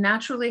that has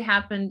naturally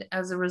happened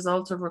as a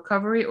result of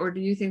recovery, or do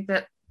you think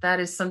that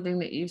that is something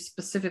that you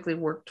specifically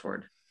worked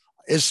toward?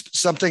 It's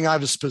something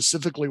I've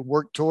specifically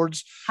worked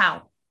towards.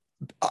 How?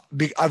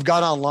 I've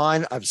gone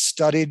online, I've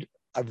studied,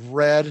 I've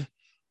read,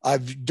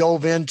 I've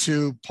dove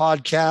into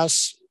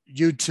podcasts,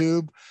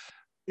 YouTube.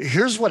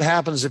 Here's what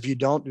happens if you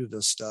don't do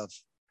this stuff.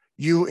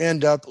 You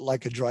end up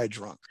like a dry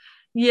drunk.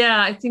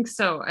 Yeah, I think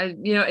so.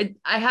 I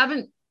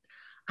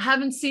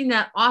haven't seen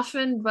that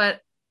often, but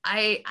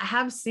I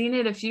have seen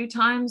it a few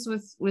times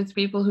with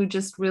people who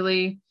just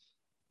really,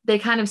 they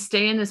kind of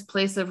stay in this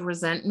place of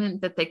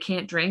resentment that they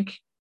can't drink,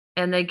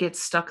 and they get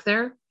stuck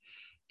there,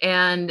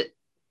 and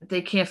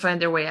they can't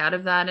find their way out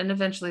of that, and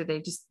eventually they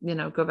just,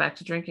 go back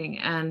to drinking.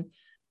 And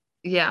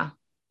yeah.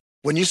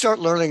 When you start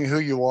learning who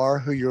you are,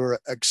 who your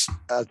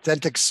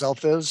authentic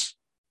self is,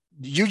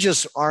 you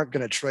just aren't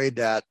going to trade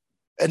that.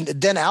 And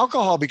then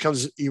alcohol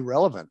becomes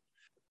irrelevant.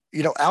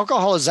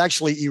 Alcohol is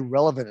actually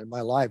irrelevant in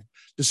my life.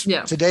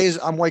 Today's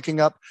I'm waking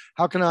up.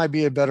 How can I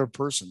be a better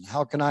person?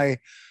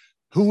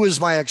 Who is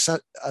my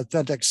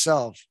authentic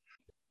self?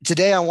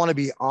 Today, I want to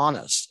be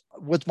honest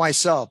with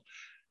myself.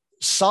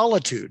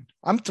 Solitude.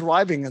 I'm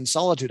thriving in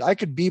solitude. I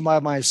could be by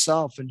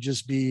myself and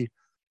just be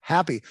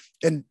happy.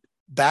 And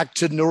back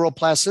to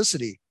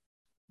neuroplasticity.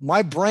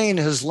 My brain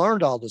has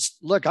learned all this.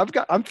 Look,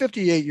 I'm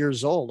 58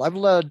 years old. I've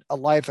led a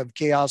life of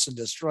chaos and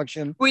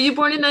destruction. Were you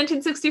born in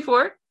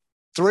 1964?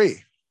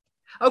 3.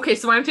 Okay,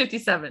 so I'm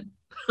 57.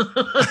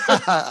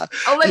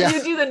 I'll let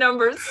you do the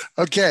numbers.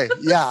 Okay.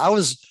 Yeah,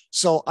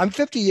 I'm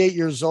 58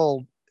 years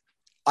old.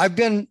 I've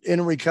been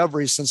in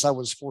recovery since I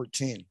was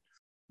 14.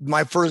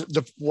 That's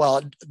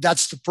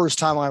the first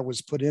time I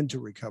was put into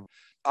recovery.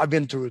 I've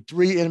been through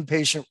 3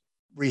 inpatient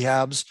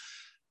rehabs,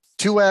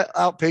 2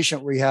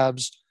 outpatient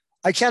rehabs.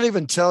 I can't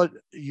even tell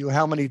you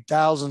how many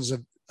thousands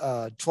of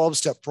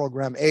 12-step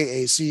program,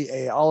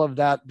 AACA, all of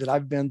that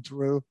I've been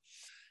through.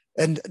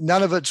 And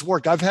none of it's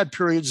worked. I've had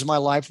periods in my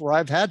life where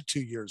I've had 2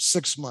 years,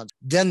 6 months,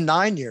 then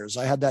 9 years.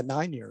 I had that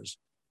 9 years.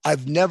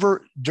 I've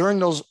never, during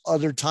those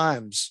other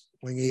times,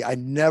 Wingy, I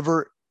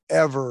never,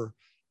 ever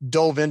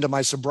dove into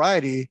my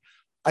sobriety.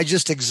 I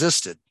just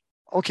existed.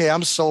 Okay,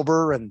 I'm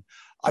sober and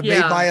I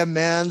made my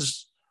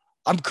amends.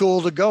 I'm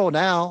cool to go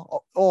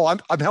now. Oh,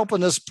 I'm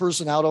helping this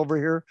person out over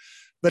here.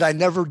 But I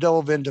never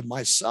dove into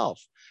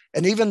myself.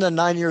 And even the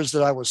 9 years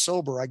that I was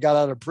sober, I got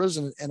out of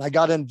prison and I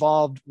got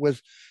involved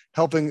with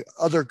helping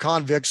other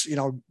convicts.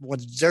 When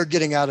they're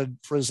getting out of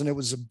prison, it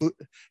was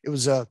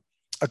a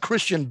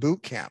Christian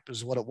boot camp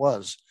is what it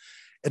was.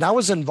 And I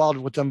was involved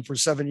with them for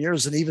 7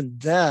 years. And even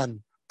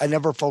then I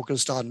never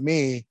focused on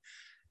me.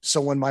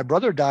 So when my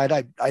brother died,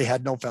 I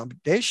had no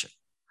foundation.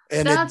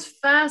 And that's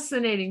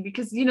fascinating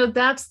because,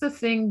 that's the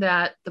thing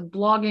that the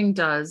blogging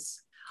does.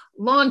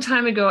 Long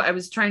time ago, I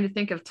was trying to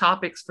think of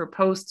topics for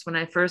posts when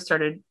I first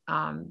started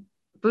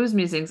Booze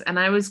Musings, and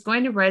I was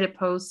going to write a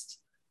post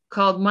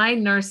called My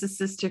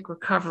Narcissistic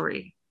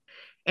Recovery.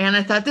 And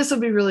I thought this will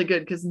be really good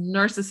because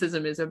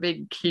narcissism is a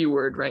big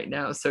keyword right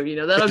now. So,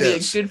 that'll be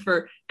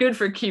good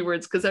for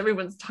keywords because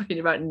everyone's talking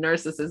about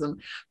narcissism.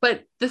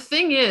 But the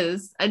thing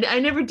is, I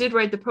never did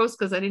write the post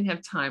because I didn't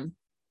have time.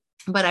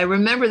 But I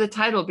remember the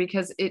title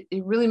because it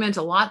really meant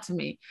a lot to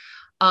me.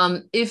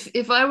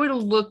 If I were to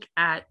look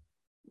at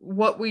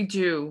what we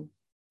do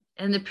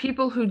and the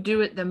people who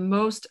do it the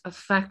most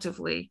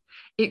effectively,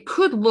 it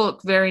could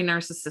look very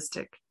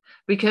narcissistic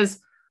because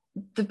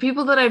the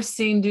people that I've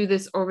seen do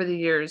this over the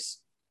years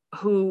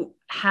who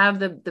have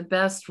the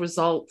best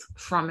result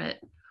from it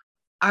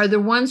are the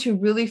ones who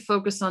really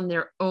focus on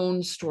their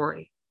own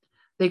story.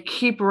 They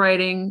keep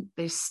writing,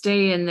 they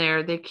stay in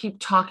there, they keep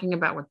talking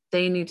about what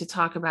they need to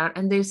talk about,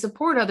 and they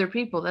support other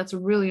people. That's a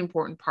really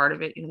important part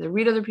of it. They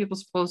read other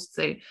people's posts,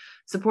 they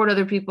support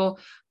other people.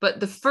 But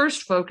the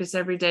first focus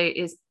every day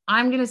is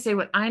I'm going to say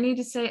what I need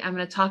to say. I'm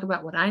going to talk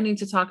about what I need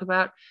to talk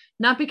about,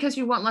 not because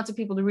you want lots of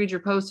people to read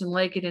your post and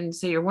like it and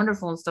say you're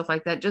wonderful and stuff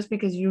like that, just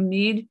because you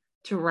need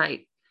to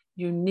write.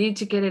 You need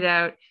to get it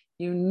out.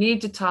 You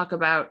need to talk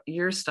about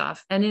your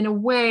stuff. And in a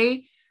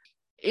way,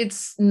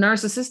 it's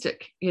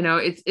narcissistic.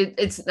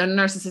 It's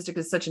narcissistic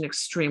is such an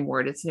extreme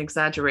word. It's an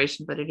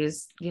exaggeration, but it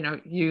is,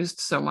 used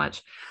so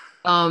much.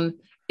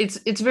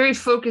 It's very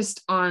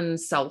focused on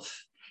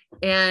self.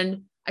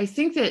 And I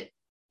think that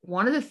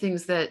one of the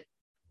things that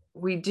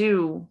we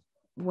do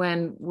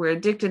when we're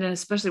addicted, and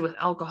especially with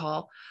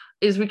alcohol,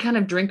 is we kind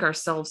of drink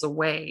ourselves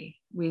away.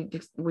 We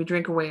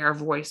drink away our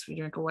voice. We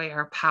drink away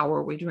our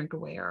power. We drink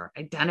away our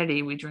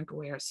identity. We drink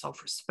away our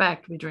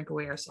self-respect. We drink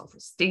away our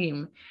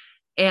self-esteem.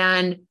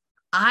 And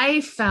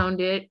I found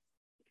it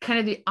kind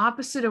of the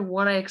opposite of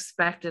what I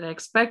expected. I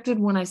expected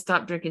when I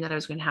stopped drinking that I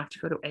was going to have to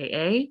go to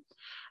AA.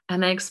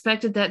 And I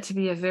expected that to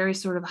be a very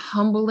sort of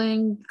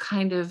humbling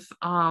kind of,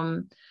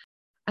 I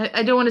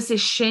don't want to say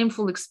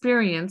shameful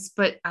experience,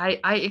 but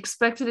I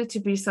expected it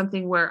to be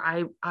something where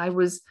I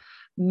was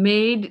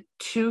made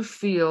to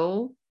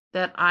feel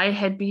that I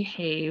had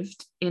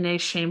behaved in a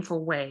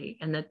shameful way,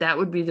 and that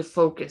would be the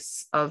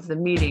focus of the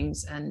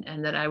meetings,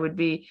 and that I would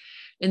be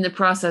in the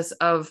process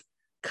of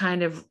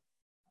kind of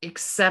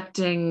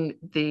accepting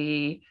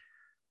the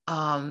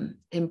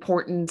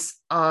importance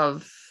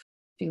of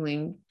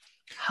feeling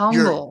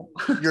humble.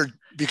 You're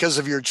because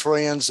of your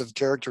trillions of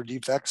character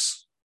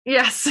defects.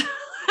 Yes.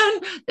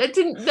 that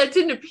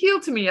didn't appeal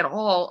to me at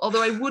all.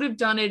 Although I would have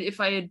done it if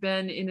I had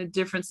been in a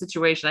different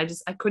situation.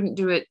 I couldn't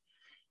do it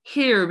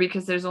here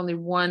because there's only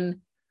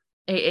one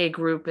AA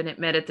group and it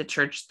met at the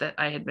church that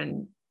I had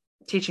been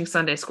teaching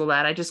Sunday school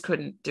at. I just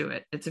couldn't do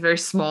it. It's a very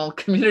small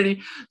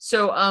community.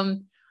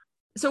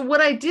 So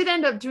what I did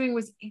end up doing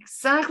was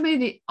exactly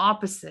the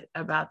opposite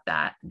about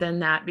that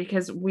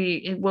because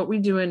what we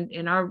do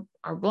in our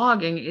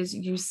blogging is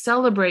you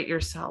celebrate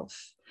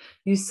yourself.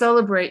 You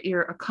celebrate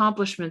your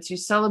accomplishments. You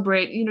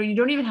celebrate, you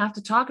don't even have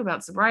to talk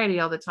about sobriety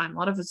all the time. A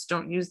lot of us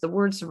don't use the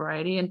word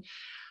sobriety. And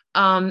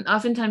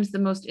oftentimes the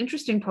most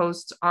interesting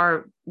posts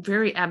are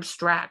very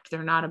abstract.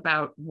 They're not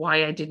about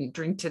why I didn't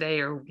drink today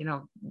or,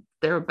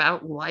 they're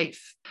about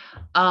life.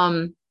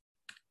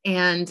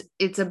 And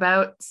it's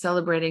about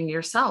celebrating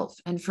yourself.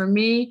 And for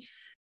me,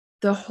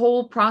 the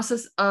whole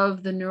process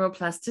of the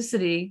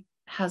neuroplasticity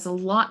has a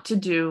lot to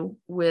do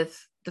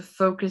with the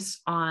focus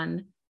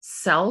on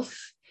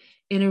self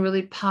in a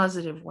really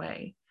positive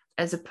way,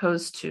 as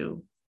opposed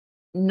to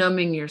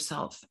numbing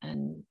yourself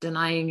and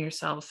denying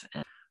yourself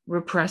and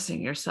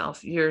repressing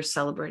yourself. You're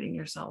celebrating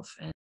yourself.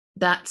 And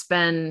that's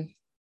been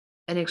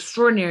an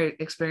extraordinary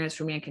experience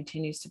for me and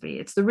continues to be.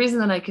 It's the reason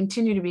that I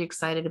continue to be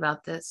excited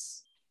about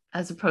this,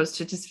 as opposed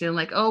to just feeling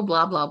like, oh,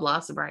 blah, blah, blah,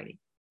 sobriety.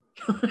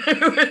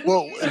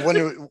 Well,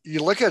 when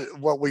you look at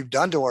what we've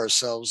done to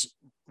ourselves,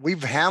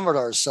 we've hammered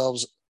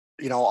ourselves,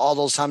 all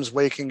those times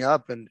waking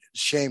up and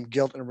shame,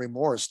 guilt, and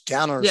remorse,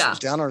 down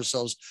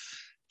ourselves.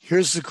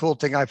 Here's the cool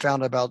thing I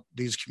found about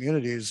these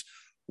communities.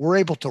 We're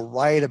able to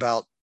write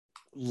about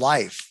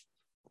life.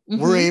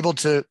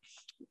 Mm-hmm.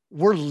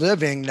 We're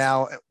living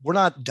now. We're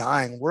not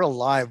dying. We're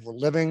alive. We're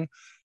living.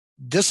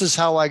 This is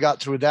how I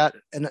got through that.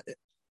 And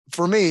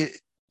for me,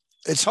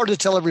 it's hard to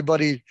tell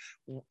everybody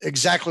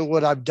exactly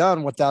what I've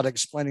done without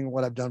explaining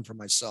what I've done for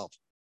myself.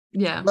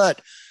 Yeah.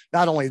 But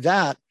not only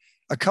that,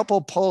 a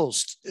couple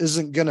posts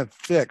isn't going to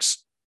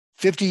fix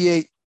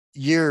 58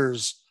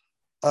 years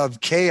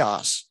of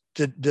chaos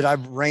that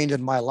I've reigned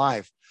in my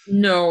life.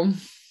 No.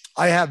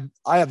 I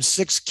have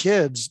 6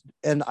 kids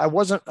and I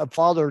wasn't a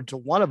father to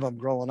one of them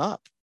growing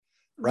up.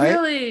 Right?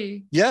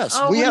 Really? Yes.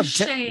 Oh, we have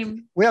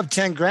shame. We have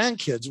 10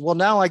 grandkids. Well,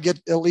 now I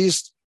get at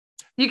least.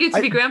 You get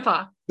to be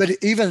grandpa. But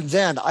even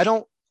then, I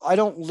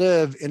don't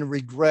live in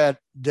regret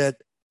that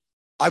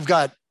I've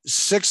got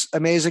 6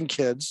 amazing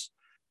kids.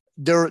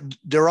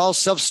 They're all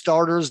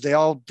self-starters. They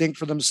all think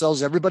for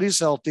themselves. Everybody's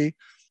healthy.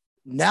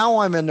 Now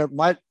I'm in there.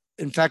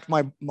 In fact,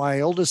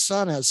 my oldest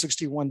son has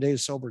 61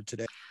 days sober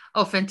today.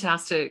 Oh,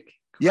 fantastic.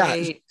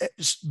 Great. Yeah.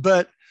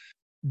 But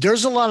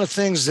there's a lot of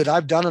things that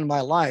I've done in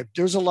my life.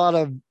 There's a lot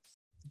of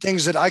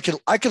things that I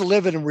could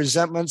live in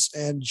resentments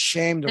and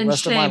shame the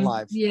rest of my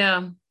life.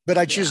 Yeah. But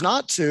I choose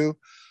not to.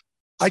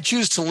 I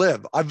choose to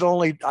live. I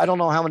don't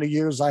know how many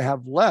years I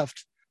have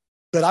left,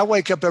 but I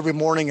wake up every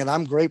morning and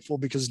I'm grateful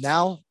because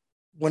now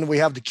when we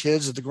have the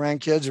kids or the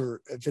grandkids,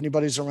 or if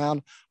anybody's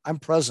around, I'm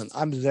present,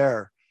 I'm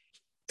there.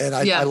 And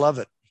I love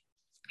it.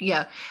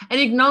 Yeah. And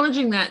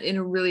acknowledging that in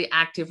a really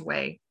active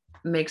way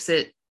makes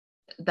it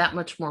that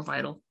much more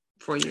vital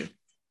for you.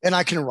 And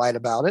I can write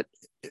about it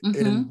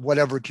in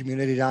whatever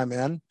community I'm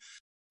in.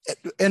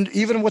 And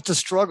even with the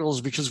struggles,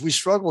 because we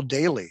struggle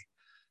daily.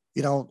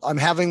 I'm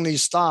having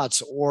these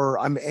thoughts, or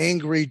I'm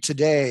angry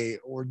today,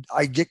 or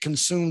I get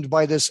consumed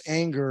by this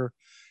anger,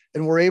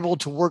 and we're able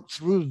to work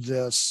through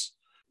this,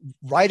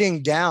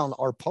 writing down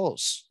our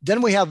posts.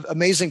 Then we have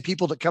amazing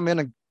people that come in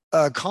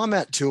and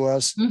comment to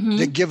us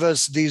that give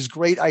us these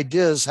great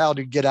ideas how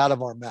to get out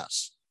of our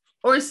mess.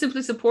 Or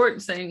simply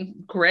support, saying,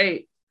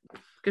 great,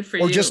 good for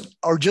you.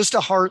 Or just a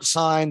heart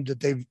sign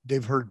that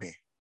they've heard me.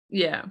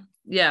 Yeah.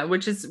 Yeah.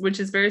 Which is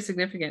very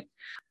significant.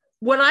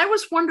 What I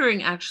was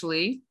wondering,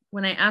 actually,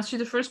 when I asked you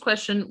the first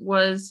question,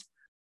 was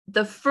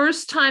the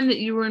first time that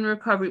you were in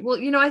recovery. Well,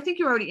 I think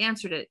you already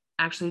answered it,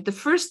 actually. The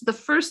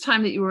first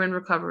time that you were in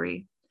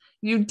recovery,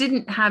 you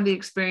didn't have the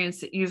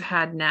experience that you've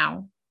had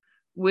now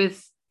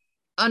with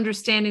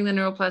understanding the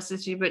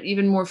neuroplasticity, but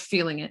even more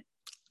feeling it.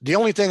 The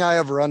only thing I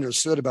ever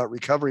understood about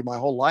recovery my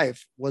whole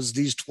life was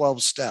these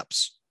 12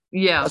 steps.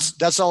 Yeah.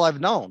 That's all I've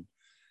known.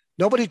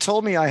 Nobody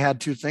told me I had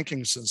 2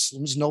 thinking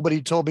systems.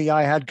 Nobody told me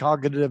I had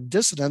cognitive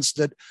dissonance,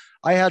 that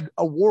I had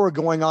a war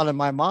going on in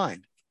my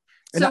mind.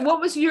 And so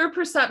what was your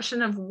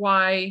perception of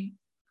why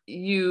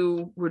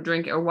you were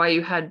drinking, or why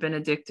you had been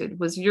addicted?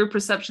 Was your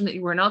perception that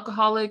you were an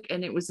alcoholic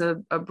and it was a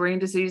brain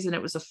disease and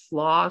it was a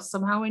flaw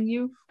somehow in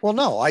you? Well,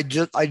 no,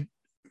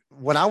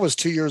 when I was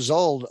 2 years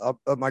old up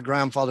at my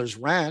grandfather's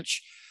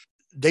ranch,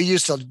 they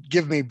used to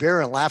give me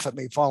beer and laugh at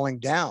me falling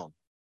down.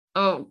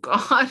 Oh,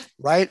 God.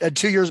 Right. At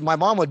 2 years, my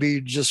mom would be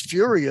just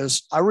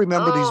furious. I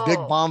remember these big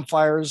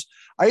bonfires.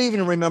 I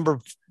even remember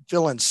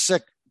feeling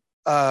sick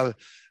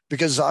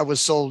because I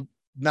was so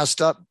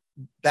messed up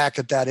back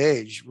at that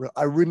age.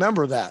 I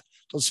remember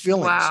those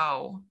feelings.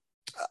 Wow.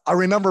 I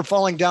remember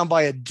falling down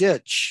by a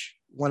ditch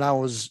when I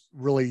was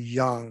really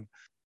young.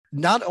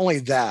 Not only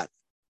that,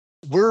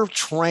 we're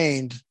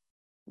trained.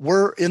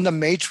 We're in the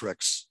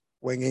matrix,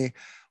 Wingy.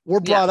 We're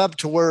brought up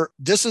to where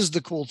this is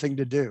the cool thing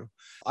to do.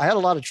 I had a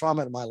lot of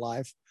trauma in my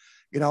life.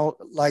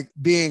 like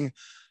being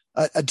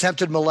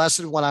attempted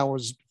molested when I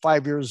was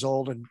 5 years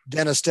old, and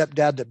then a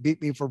stepdad that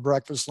beat me for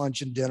breakfast,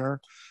 lunch, and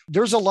dinner.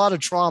 There's a lot of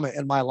trauma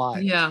in my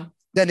life. Yeah.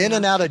 Then in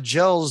and out of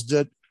jails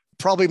that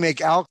probably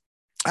make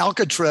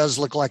Alcatraz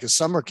look like a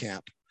summer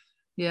camp.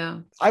 Yeah.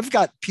 I've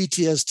got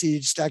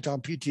PTSD stacked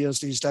on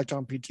PTSD stacked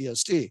on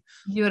PTSD.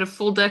 You had a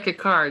full deck of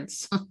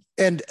cards.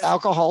 And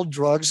alcohol,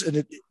 drugs,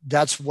 and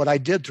that's what I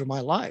did through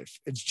my life.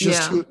 It's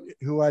just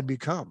who I'd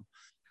become.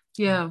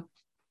 Yeah.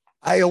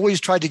 I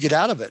always tried to get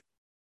out of it.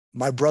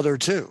 My brother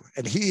too.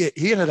 And he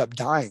ended up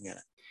dying in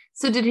it.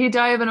 So did he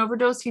die of an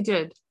overdose? He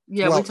did.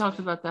 Yeah, well, we talked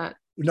about that.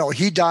 No,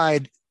 he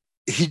died.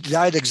 He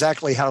died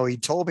exactly how he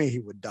told me he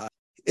would die,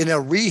 in a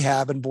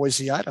rehab in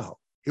Boise, Idaho.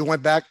 He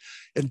went back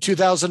in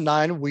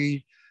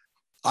 2009.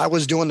 I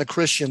was doing the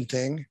Christian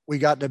thing. We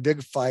got in a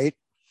big fight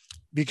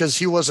because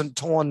he wasn't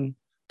towing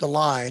the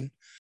line.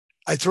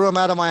 I threw him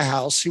out of my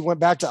house. He went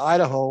back to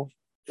Idaho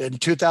in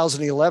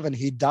 2011.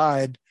 He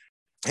died.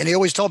 And he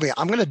always told me,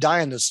 I'm going to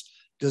die in this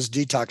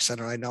detox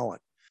center. I know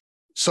it.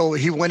 So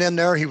he went in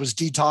there. He was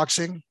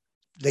detoxing.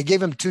 They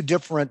gave him 2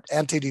 different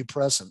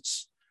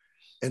antidepressants.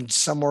 And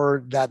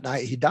somewhere that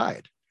night he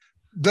died.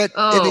 But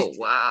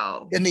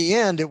wow. In the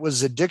end, it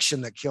was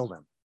addiction that killed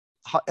him.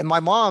 And my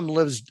mom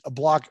lives a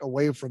block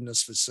away from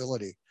this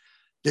facility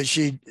that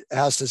she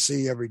has to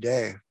see every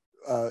day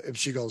if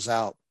she goes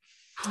out.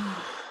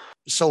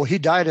 So he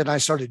died and I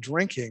started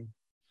drinking,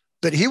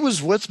 but he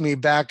was with me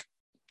back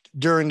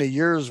during the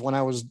years when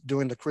I was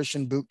doing the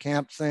Christian boot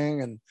camp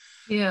thing.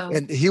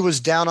 And he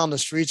was down on the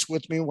streets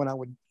with me when I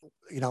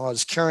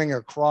was carrying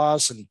a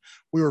cross and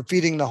we were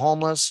feeding the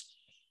homeless.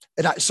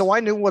 And so I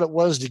knew what it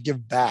was to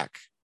give back.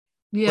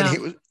 Yeah.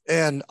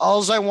 And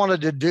all I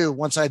wanted to do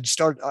once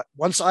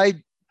I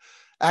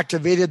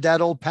activated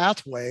that old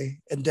pathway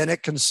and then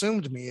it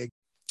consumed me,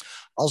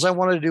 all I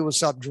wanted to do was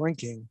stop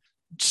drinking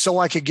so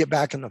I could get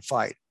back in the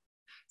fight.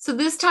 So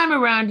this time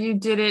around, you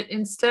did it,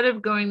 instead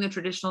of going the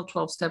traditional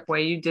 12-step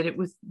way, you did it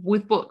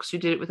with books. You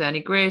did it with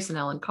Annie Grace and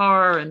Ellen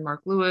Carr and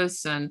Mark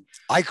Lewis. And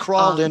I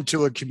crawled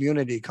into a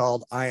community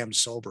called I Am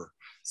Sober.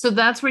 So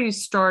that's where you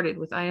started,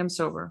 with I Am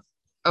Sober.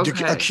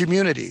 Okay. A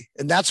community.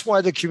 And that's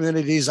why the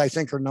communities, I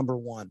think, are number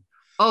one.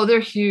 Oh,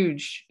 they're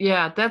huge.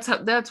 Yeah, that's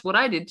what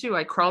I did too.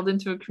 I crawled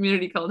into a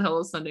community called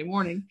Hello Sunday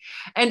Morning.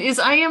 And is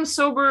I Am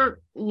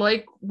Sober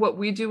like what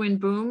we do in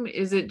Boom?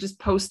 Is it just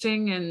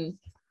posting? And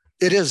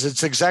it is.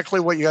 It's exactly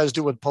what you guys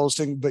do with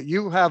posting, but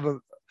you have a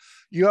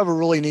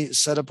really neat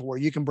setup where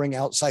you can bring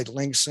outside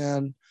links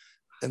in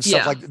and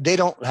stuff like that. They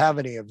don't have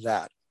any of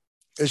that.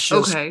 It's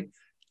just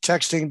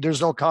texting.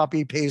 There's no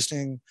copy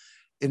pasting,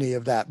 any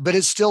of that, but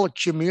it's still a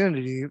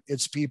community.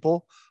 It's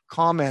people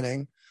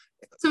commenting.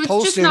 So it's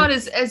posting.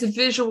 Just not as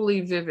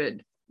visually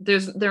vivid.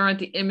 There aren't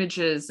the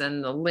images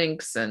and the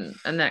links and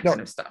that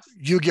kind of stuff.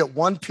 You get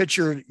one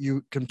picture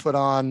you can put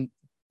on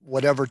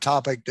whatever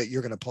topic that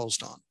you're going to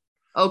post on.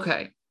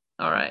 Okay.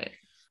 All right.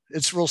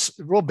 It's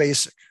real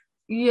basic.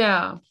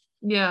 Yeah.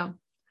 Yeah.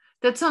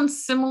 That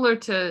sounds similar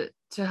to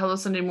Hello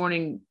Sunday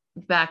Morning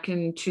back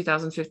in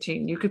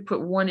 2015. You could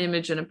put one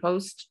image in a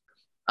post.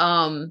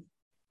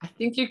 I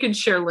think you can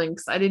share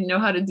links. I didn't know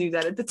how to do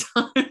that at the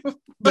time.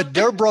 But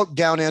they're broke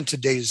down into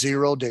day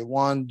 0, day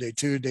 1, day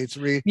 2, day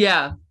 3.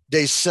 Yeah.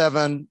 Day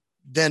 7,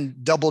 then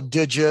double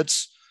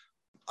digits.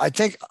 I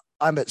think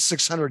I'm at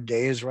 600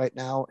 days right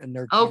now in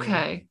their community.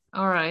 Okay.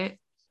 All right.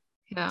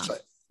 Yeah.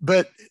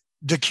 But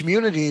the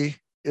community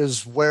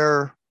is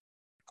where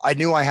I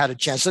knew I had a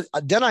chance.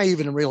 Then I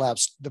even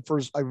relapsed.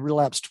 I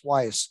relapsed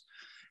twice.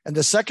 And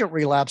the second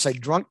relapse, I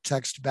drunk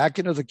text back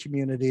into the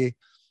community.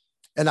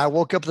 And I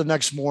woke up the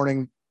next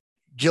morning,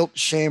 guilt,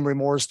 shame,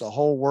 remorse, the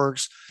whole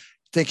works,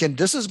 thinking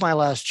this is my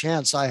last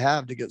chance I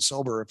have to get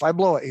sober. If I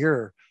blow it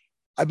here,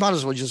 I might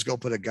as well just go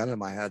put a gun in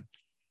my head,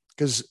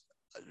 because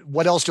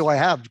what else do I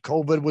have?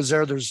 COVID was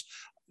there. There's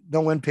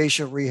no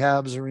inpatient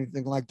rehabs or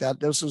anything like that.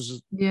 This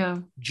was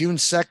June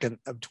 2nd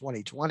of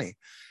 2020.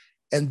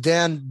 And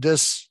then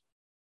this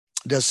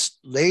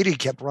lady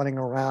kept running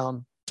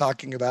around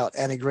talking about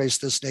Annie Grace,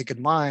 This Naked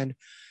Mind.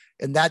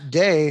 And that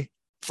day,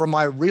 from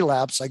my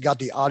relapse, I got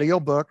the audio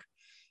book.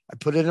 I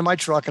put it in my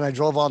truck and I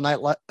drove all night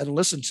and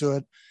listened to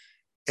it.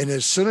 And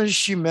as soon as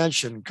she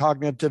mentioned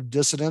cognitive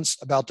dissonance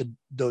about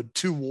the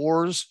 2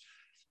 wars,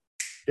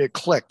 it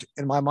clicked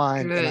in my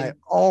mind. Good. And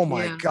oh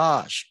my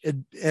gosh.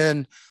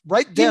 And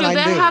right then I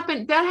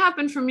knew. That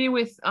happened for me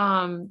with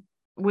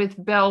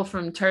Belle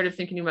from Tired of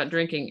Thinking About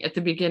Drinking at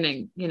the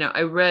beginning.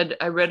 I read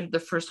the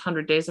first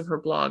 100 days of her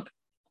blog,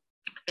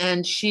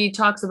 and she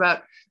talks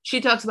about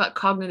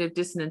cognitive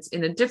dissonance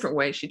in a different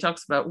way. She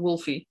talks about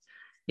Wolfie,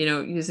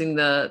 using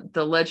the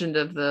legend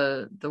of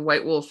the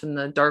white wolf and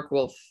the dark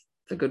wolf,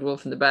 the good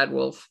wolf and the bad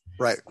wolf.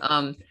 Right.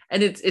 And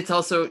it's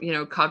also,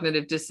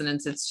 cognitive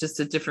dissonance. It's just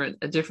a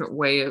different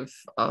way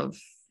of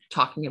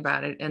talking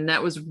about it. And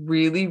that was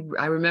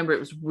I remember it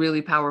was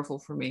really powerful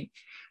for me.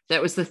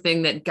 That was the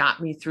thing that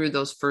got me through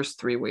those first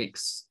 3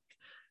 weeks.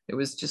 It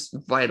was just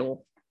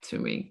vital to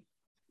me.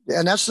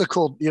 And that's the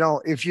cool,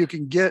 if you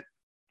can get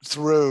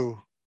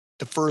through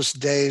the first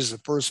days, the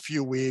first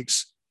few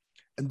weeks,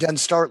 and then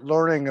start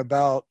learning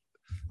about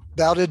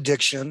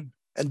addiction.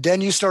 And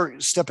then you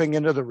start stepping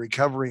into the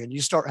recovery and you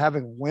start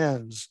having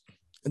wins.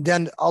 And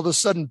then all of a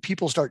sudden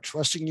people start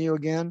trusting you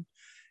again.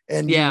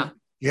 And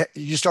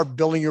you start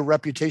building your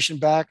reputation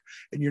back,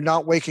 and you're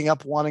not waking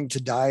up wanting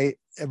to die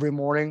every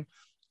morning.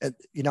 And,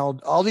 you know,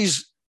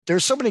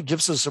 there's so many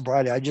gifts of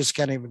sobriety. I just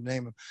can't even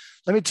name them.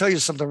 Let me tell you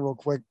something real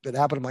quick that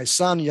happened to my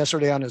son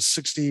yesterday on his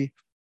 60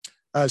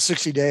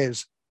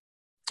 days.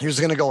 He was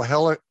going to go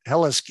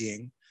heli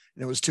skiing,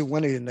 and it was too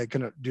windy and they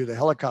couldn't do the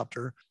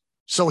helicopter.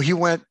 So he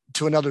went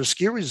to another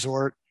ski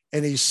resort,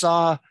 and he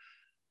saw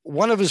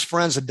one of his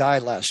friends had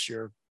died last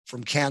year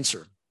from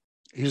cancer.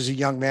 He was a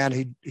young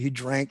man. He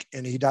drank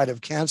and he died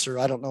of cancer.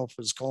 I don't know if it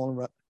was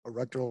colon or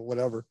rectal or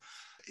whatever.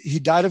 He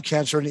died of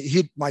cancer,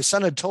 and my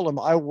son had told him,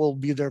 "I will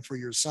be there for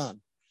your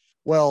son."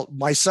 Well,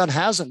 my son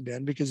hasn't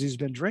been because he's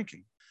been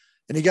drinking.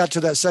 And he got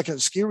to that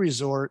second ski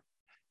resort,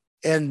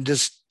 and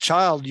this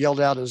child yelled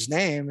out his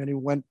name, and he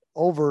went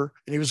over,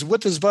 and he was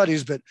with his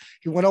buddies, but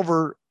he went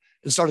over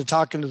and started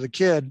talking to the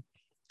kid.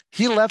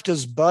 He left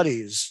his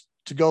buddies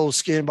to go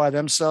skiing by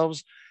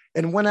themselves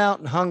and went out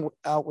and hung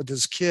out with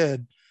this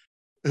kid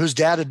whose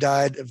dad had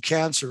died of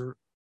cancer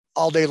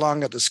all day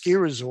long at the ski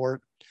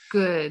resort.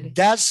 Good.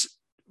 That's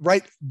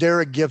right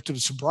there, a gift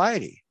of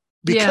sobriety,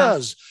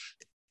 because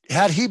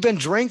had he been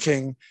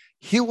drinking,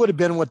 he would have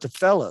been with the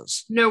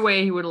fellas. No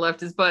way he would have left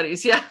his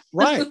buddies. Yeah.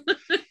 Right.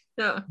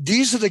 Yeah.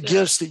 These are the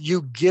gifts that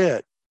you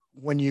get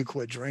when you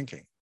quit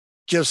drinking,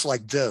 gifts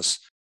like this.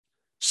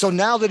 So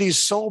now that he's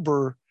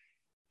sober,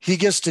 he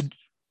gets to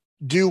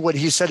do what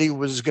he said he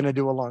was going to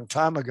do a long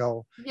time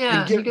ago.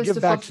 Yeah, he gets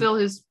to fulfill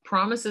his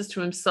promises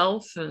to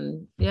himself,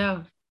 and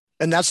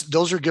and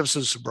those are gifts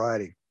of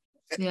sobriety.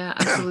 Yeah,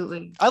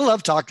 absolutely. I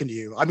love talking to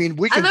you. I mean,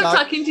 I love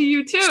talking to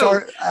you too.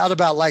 Start out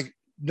about like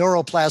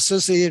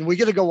neuroplasticity, and we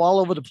get to go all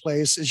over the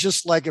place. It's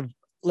just like,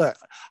 look,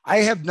 I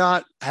have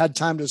not had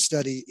time to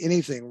study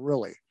anything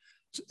really,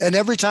 and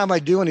every time I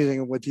do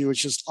anything with you,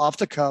 it's just off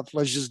the cuff.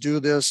 Let's just do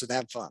this and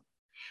have fun.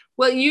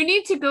 Well, you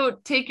need to go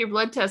take your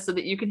blood test so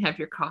that you can have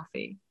your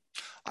coffee.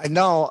 I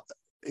know.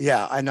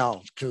 Yeah, I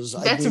know. Because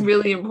that's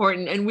really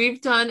important. And we've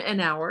done an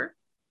hour.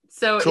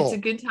 So It's a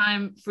good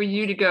time for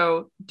you to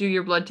go do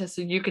your blood test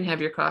so you can have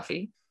your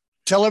coffee.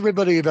 Tell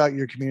everybody about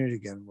your community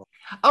again.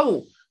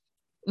 Oh,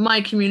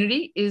 my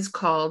community is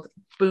called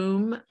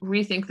Boom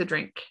Rethink the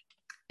Drink.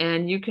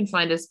 And you can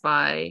find us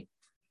by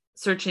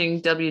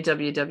searching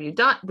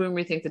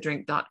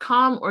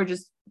www.boomrethinkthedrink.com or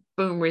just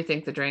Boom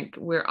Rethink the Drink.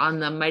 We're on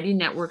the Mighty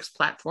Networks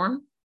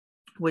platform,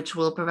 which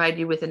will provide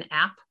you with an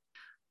app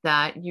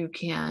that you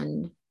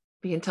can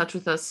be in touch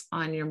with us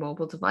on your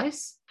mobile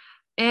device.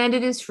 And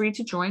it is free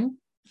to join.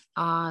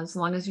 As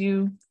long as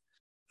you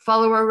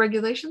follow our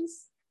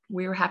regulations,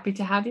 we're happy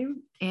to have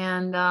you,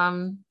 and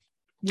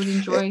would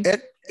enjoy.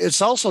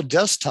 It's also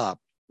desktop,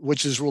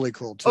 which is really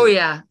cool too. Oh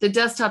yeah, the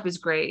desktop is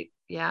great.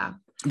 Yeah,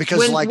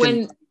 because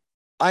when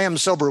I Am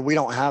Sober, we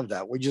don't have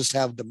that. We just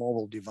have the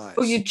mobile device.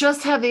 Oh, you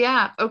just have the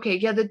app. Okay.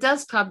 Yeah. The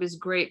desktop is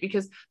great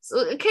because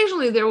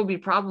occasionally there will be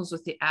problems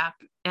with the app,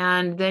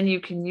 and then you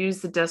can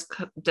use the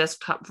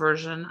desktop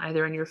version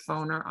either on your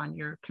phone or on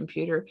your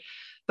computer.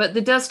 But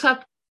the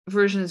desktop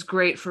version is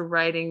great for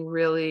writing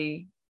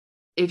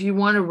if you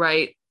want to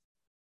write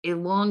a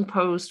long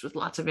post with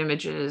lots of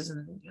images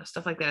and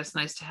stuff like that, it's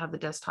nice to have the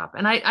desktop.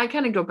 And I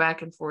kind of go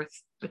back and forth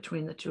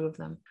between the two of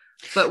them.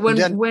 But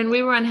when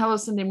we were on Hello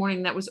Sunday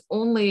Morning, that was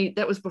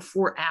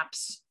before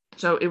apps.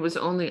 So it was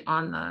only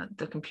on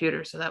the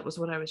computer. So that was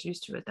what I was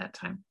used to at that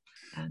time.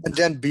 And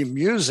then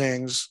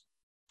Bemusings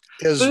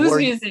is Booze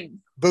Musings.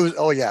 Booze.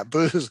 Oh yeah.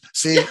 Booze.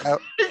 See, you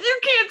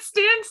can't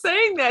stand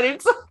saying that.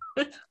 It's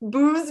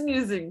Booze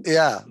Musings.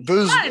 Yeah.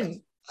 Booze.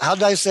 Fun. How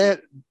did I say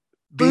it?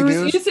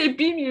 Booze, you say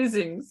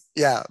Bemusings.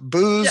 Yeah,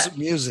 Booze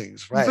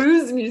Musings, right?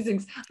 Booze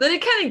Musings. Let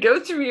it kind of go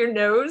through your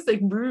nose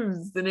like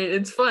booze, and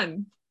it's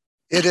fun.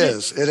 It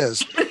is. And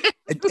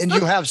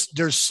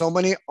there's so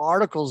many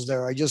articles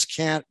there. I just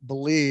can't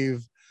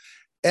believe.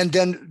 And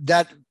then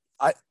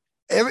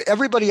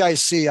everybody I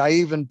see, I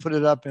even put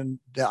it up in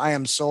the I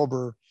Am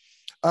Sober,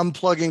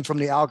 Unplugging from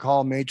the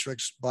Alcohol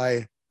Matrix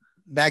by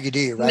Maggie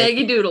D, right?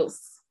 Maggie Doodles.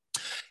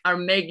 Our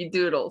Maggie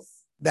Doodles.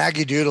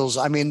 Maggie Doodles.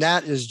 I mean,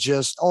 that is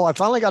just, I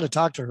finally got to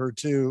talk to her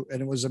too.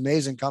 And it was an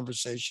amazing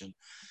conversation.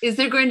 Is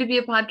there going to be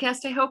a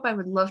podcast? I hope. I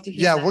would love to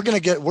hear that. We're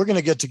going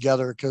to get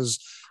together because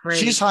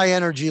she's high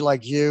energy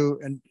like you.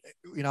 And,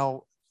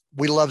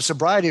 we love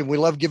sobriety and we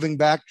love giving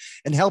back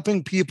and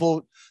helping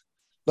people.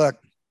 Look,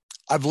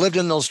 I've lived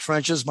in those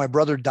trenches. My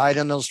brother died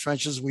in those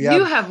trenches.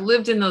 You have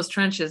lived in those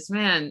trenches,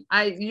 man.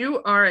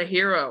 You are a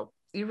hero.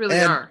 You really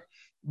are.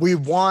 We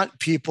want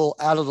people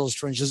out of those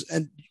trenches,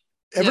 and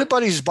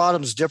everybody's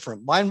bottom's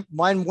different.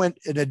 Mine went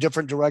in a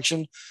different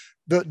direction,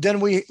 but then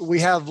we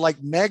have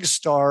like Meg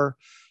Star.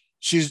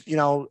 She's,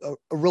 a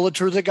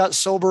realtor that got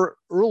sober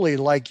early,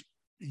 like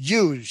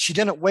you. She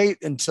didn't wait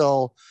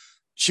until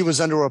she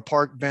was under a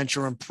park bench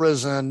or in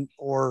prison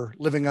or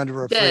living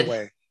under a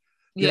freeway.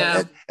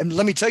 Yeah. And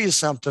let me tell you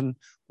something,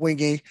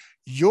 Wingy,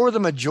 you're the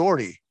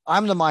majority.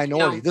 I'm the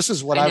minority. This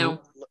is what I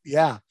know.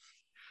 Yeah.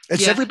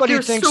 It's everybody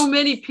there's thinks so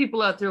many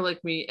people out there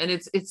like me, and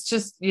it's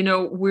just,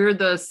 we're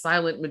the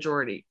silent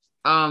majority.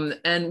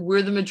 And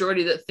we're the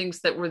majority that thinks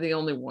that we're the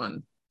only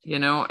one.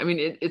 I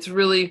mean, it's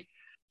really,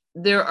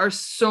 there are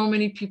so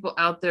many people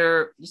out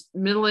there,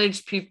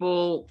 middle-aged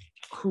people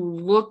who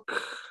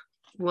look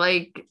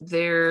like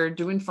they're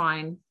doing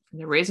fine, and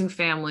they're raising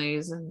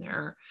families, and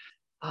they're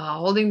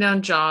holding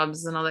down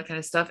jobs and all that kind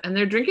of stuff, and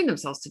they're drinking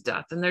themselves to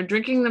death, and they're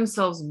drinking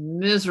themselves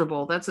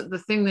miserable. That's the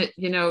thing that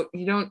you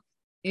don't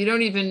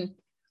even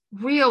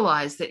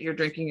realize that you're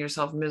drinking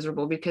yourself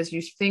miserable, because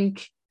you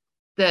think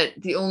that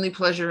the only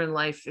pleasure in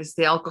life is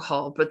the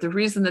alcohol. But the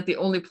reason that the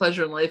only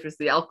pleasure in life is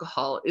the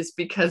alcohol is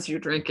because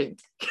you're drinking.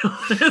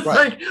 It's right.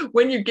 like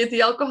when you get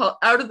the alcohol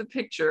out of the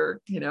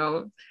picture,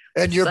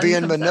 And you're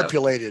being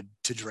manipulated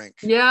to drink.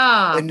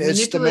 Yeah. And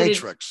it's the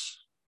Matrix.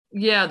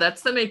 Yeah,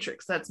 that's the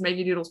Matrix. That's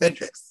Maggie Doodle's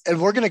Matrix.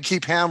 And we're going to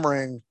keep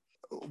hammering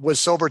with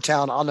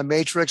SoberTown on the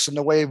Matrix and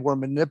the way we're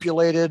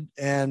manipulated.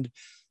 And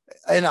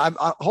I'm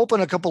hoping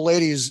a couple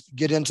ladies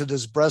get into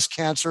this breast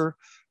cancer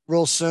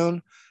real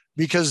soon,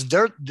 because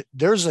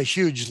there's a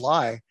huge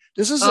lie.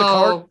 This is a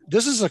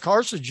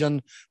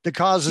carcinogen that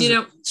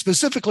causes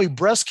specifically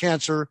breast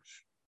cancer,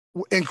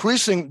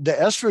 increasing the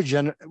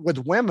estrogen with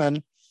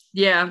women.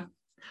 Yeah.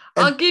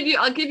 I'll give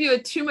you a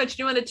too much.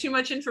 Do you want a too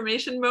much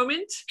information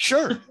moment?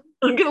 Sure.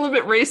 I'll get a little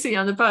bit racy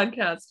on the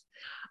podcast.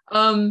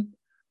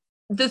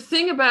 The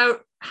thing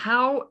about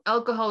how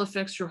alcohol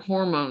affects your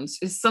hormones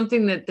is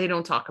something that they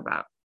don't talk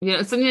about.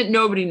 It's something that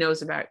nobody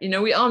knows about.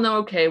 We all know,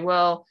 okay,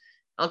 well,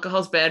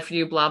 alcohol's bad for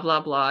you, blah,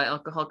 blah, blah.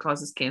 Alcohol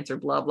causes cancer,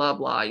 blah, blah,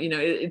 blah.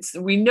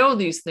 We know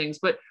these things,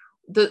 but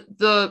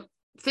the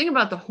thing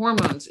about the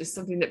hormones is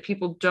something that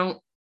people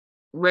don't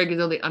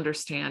regularly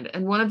understand.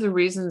 And one of the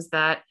reasons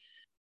that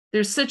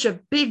there's such a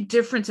big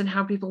difference in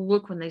how people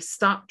look when they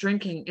stop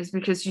drinking is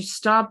because you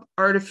stop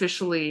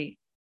artificially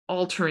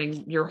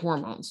altering your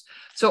hormones.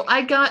 So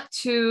I got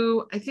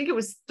to, I think it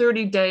was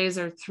 30 days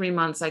or 3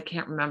 months, I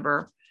can't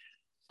remember.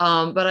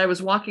 But I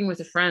was walking with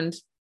a friend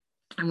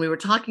and we were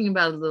talking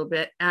about it a little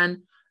bit, and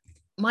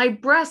my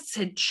breasts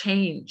had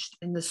changed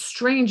in the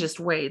strangest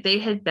way. They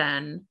had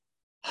been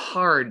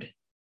hard,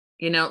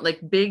 like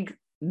big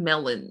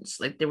melons,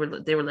 like they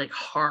were like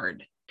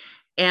hard.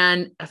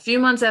 And a few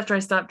months after I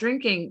stopped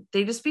drinking,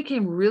 they just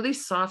became really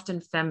soft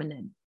and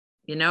feminine.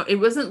 It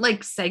wasn't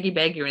like saggy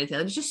baggy or anything.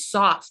 It was just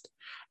soft.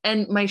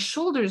 And my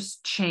shoulders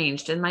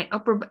changed and my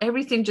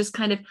everything just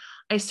kind of,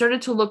 I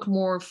started to look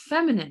more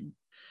feminine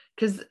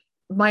because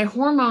my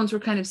hormones were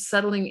kind of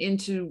settling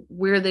into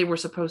where they were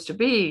supposed to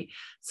be.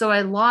 So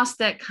I lost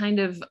that kind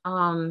of,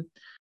 oh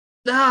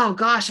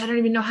gosh, I don't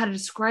even know how to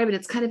describe it.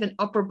 It's kind of an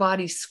upper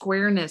body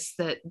squareness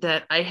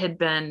that I had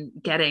been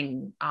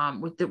getting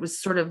that was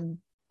sort of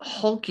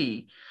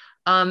hulky.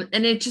 And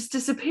it just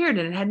disappeared,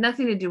 and it had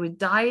nothing to do with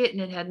diet, and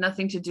it had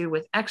nothing to do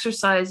with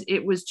exercise.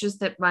 It was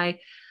just that my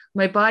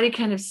body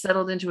kind of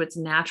settled into its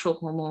natural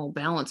hormonal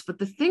balance. But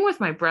the thing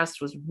with my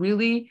breast was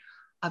really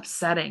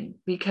upsetting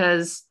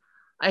because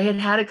I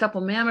had a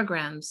couple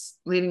mammograms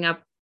leading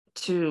up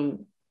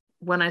to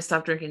when I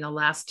stopped drinking, the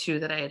last two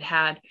that I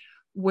had,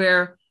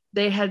 where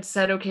they had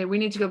said, okay, we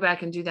need to go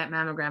back and do that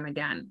mammogram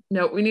again.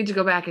 No, we need to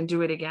go back and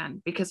do it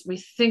again because we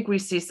think we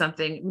see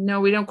something. No,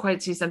 we don't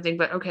quite see something,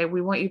 but okay,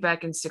 we want you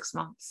back in 6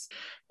 months.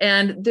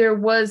 And there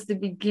was the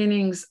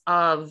beginnings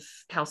of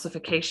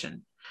calcification.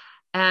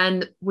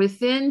 And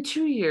within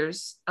 2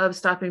 years of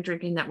stopping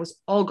drinking, that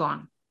was all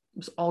gone. It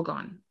was all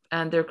gone.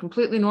 And they're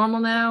completely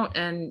normal now.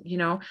 And,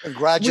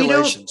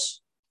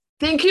 congratulations.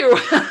 Thank you.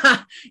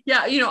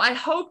 Yeah. I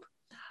hope.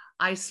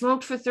 I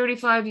smoked for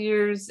 35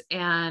 years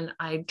and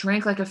I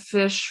drank like a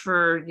fish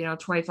for,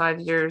 25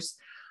 years.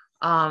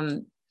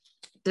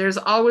 There's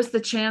always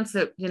the chance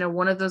that,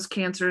 one of those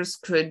cancers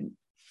could.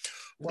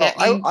 Well,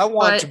 I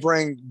want to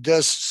bring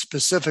this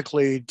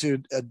specifically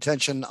to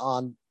attention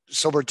on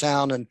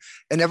SoberTown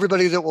and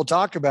everybody that will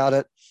talk about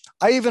it.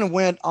 I even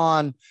went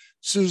on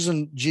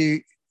Susan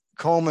G.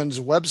 Coleman's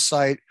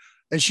website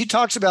and she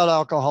talks about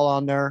alcohol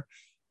on there.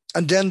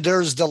 And then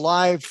there's the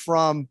live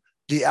from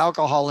the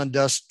alcohol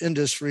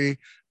industry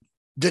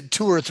that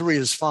 2 or 3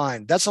 is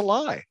fine. That's a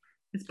lie.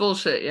 It's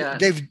bullshit. Yeah.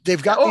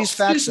 They've got these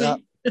facts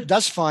out.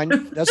 That's fine.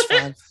 That's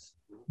fine.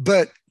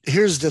 But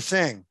here's the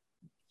thing.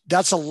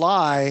 That's a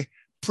lie.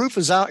 Proof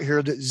is out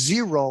here that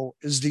 0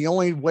 is the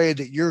only way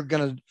that you're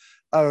going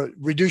to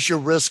reduce your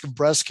risk of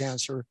breast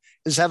cancer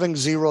is having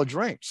 0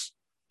 drinks.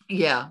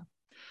 Yeah.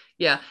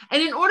 Yeah.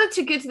 And in order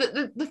to get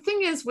to the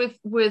thing is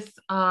with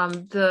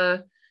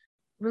the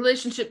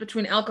relationship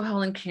between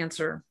alcohol and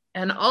cancer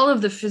and all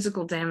of the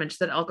physical damage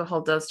that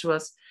alcohol does to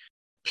us,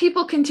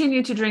 people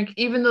continue to drink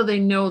even though they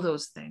know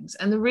those things.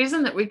 And the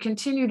reason that we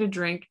continue to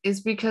drink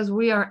is because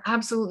we are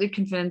absolutely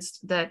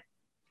convinced that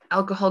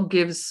alcohol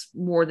gives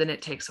more than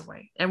it takes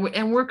away.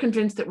 And we're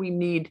convinced that we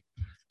need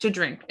to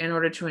drink in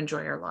order to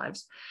enjoy our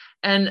lives.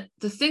 And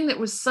the thing that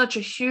was such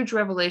a huge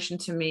revelation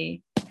to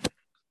me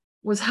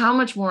was how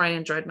much more I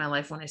enjoyed my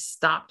life when I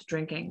stopped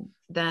drinking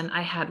than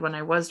I had when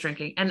I was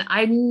drinking. And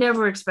I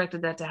never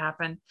expected that to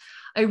happen.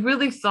 I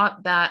really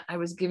thought that I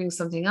was giving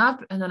something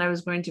up and then I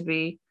was going to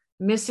be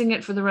missing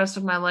it for the rest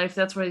of my life.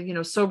 That's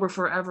why, sober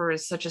forever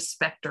is such a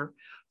specter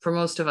for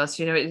most of us.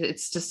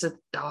 It's just a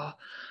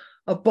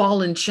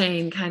ball and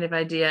chain kind of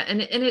idea.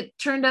 And it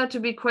turned out to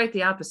be quite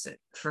the opposite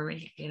for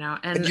me,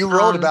 And you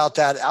wrote about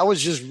that. I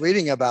was just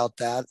reading about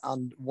that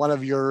on one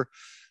of your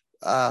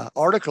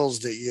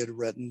articles that you had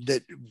written,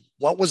 that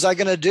what was I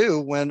going to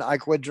do when I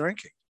quit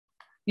drinking?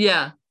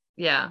 Yeah.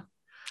 Yeah.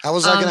 How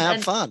was I going to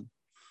have fun?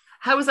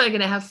 How was I going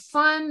to have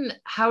fun?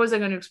 How was I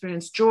going to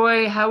experience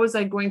joy? How was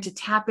I going to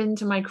tap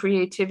into my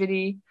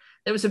creativity?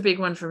 That was a big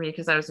one for me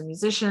because I was a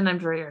musician. I'm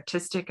very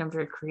artistic. I'm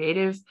very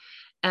creative.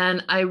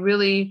 And I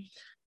really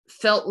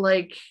felt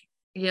like,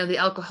 the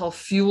alcohol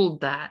fueled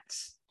that.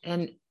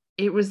 And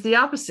it was the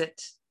opposite,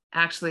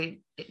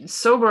 actually.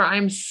 Sober,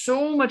 I'm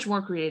so much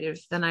more creative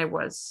than I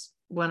was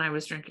when I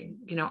was drinking,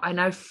 and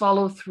I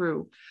follow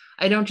through.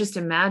 I don't just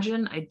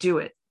imagine, I do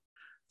it,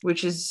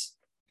 which is.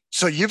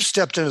 So you've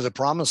stepped into the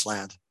promised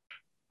land.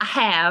 I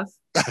have.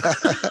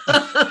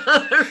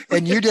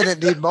 And you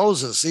didn't need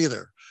Moses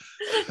either.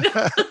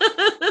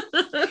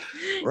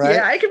 Right?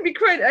 Yeah, I can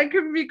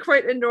be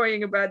quite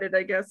annoying about it,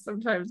 I guess,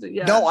 sometimes.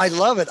 Yeah. No, I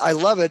love it. I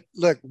love it.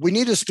 Look, we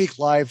need to speak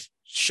life,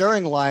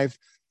 sharing life,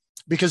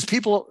 because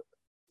people,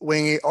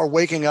 Wingy, are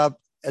waking up,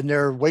 and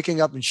they're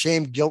waking up in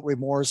shame, guilt,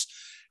 remorse,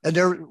 and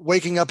they're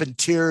waking up in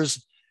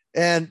tears.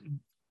 And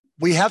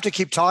we have to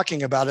keep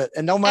talking about it.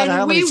 And no matter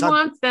how many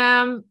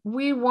times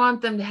we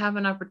want them to have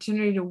an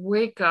opportunity to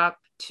wake up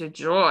to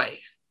joy.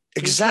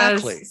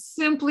 Exactly.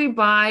 Simply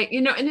by,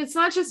 and it's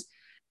not just,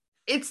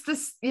 it's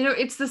this,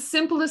 it's the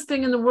simplest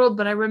thing in the world,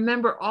 but I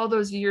remember all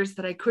those years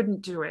that I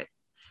couldn't do it.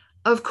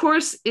 Of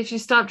course, if you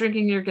stop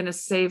drinking, you're going to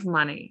save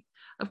money.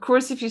 Of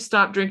course, if you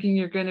stop drinking,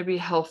 you're going to be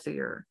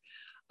healthier.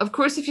 Of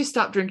course, if you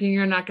stop drinking,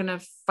 you're not going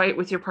to fight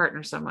with your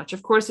partner so much.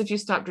 Of course, if you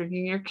stop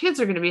drinking, your kids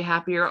are going to be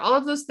happier. All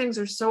of those things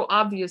are so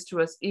obvious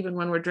to us, even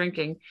when we're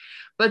drinking.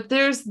 But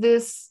there's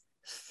this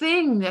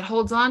thing that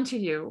holds on to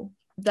you.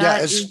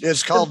 That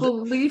it's called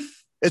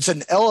belief. It's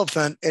an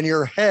elephant in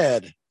your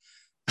head,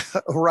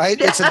 right?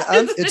 Yes.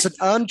 It's an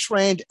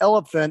untrained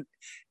elephant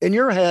in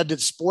your head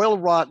that's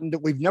spoiled rotten,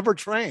 that we've never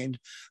trained.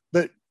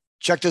 But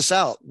check this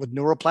out. With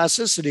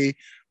neuroplasticity,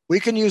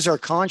 we can use our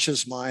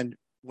conscious mind,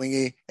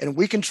 Wingy, and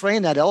we can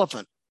train that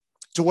elephant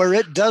to where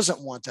it doesn't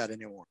want that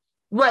anymore.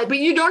 Right. But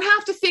you don't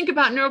have to think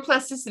about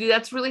neuroplasticity.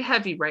 That's really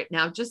heavy right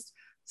now. Just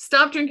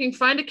stop drinking,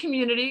 find a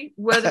community,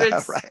 whether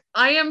it's right.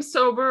 I Am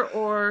Sober,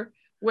 or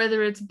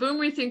whether it's Boom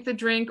Rethink the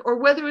Drink, or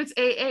whether it's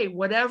AA,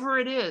 whatever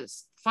it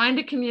is, find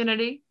a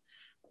community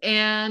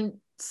and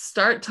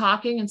start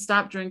talking and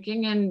stop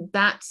drinking. And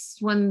that's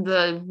when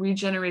the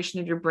regeneration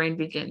of your brain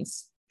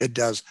begins. It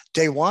does.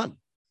 Day one.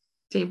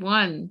 Thank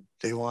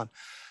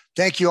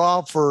you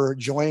all for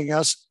joining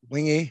us.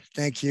 Wingy,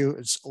 thank you.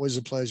 It's always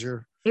a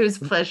pleasure. It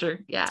was a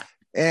pleasure. Yeah.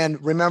 And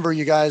remember,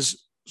 you guys,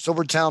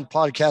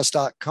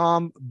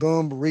 SoberTownPodcast.com,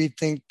 Boom,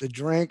 Rethink the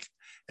Drink.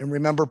 And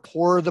remember,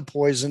 pour the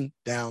poison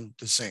down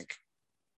the sink.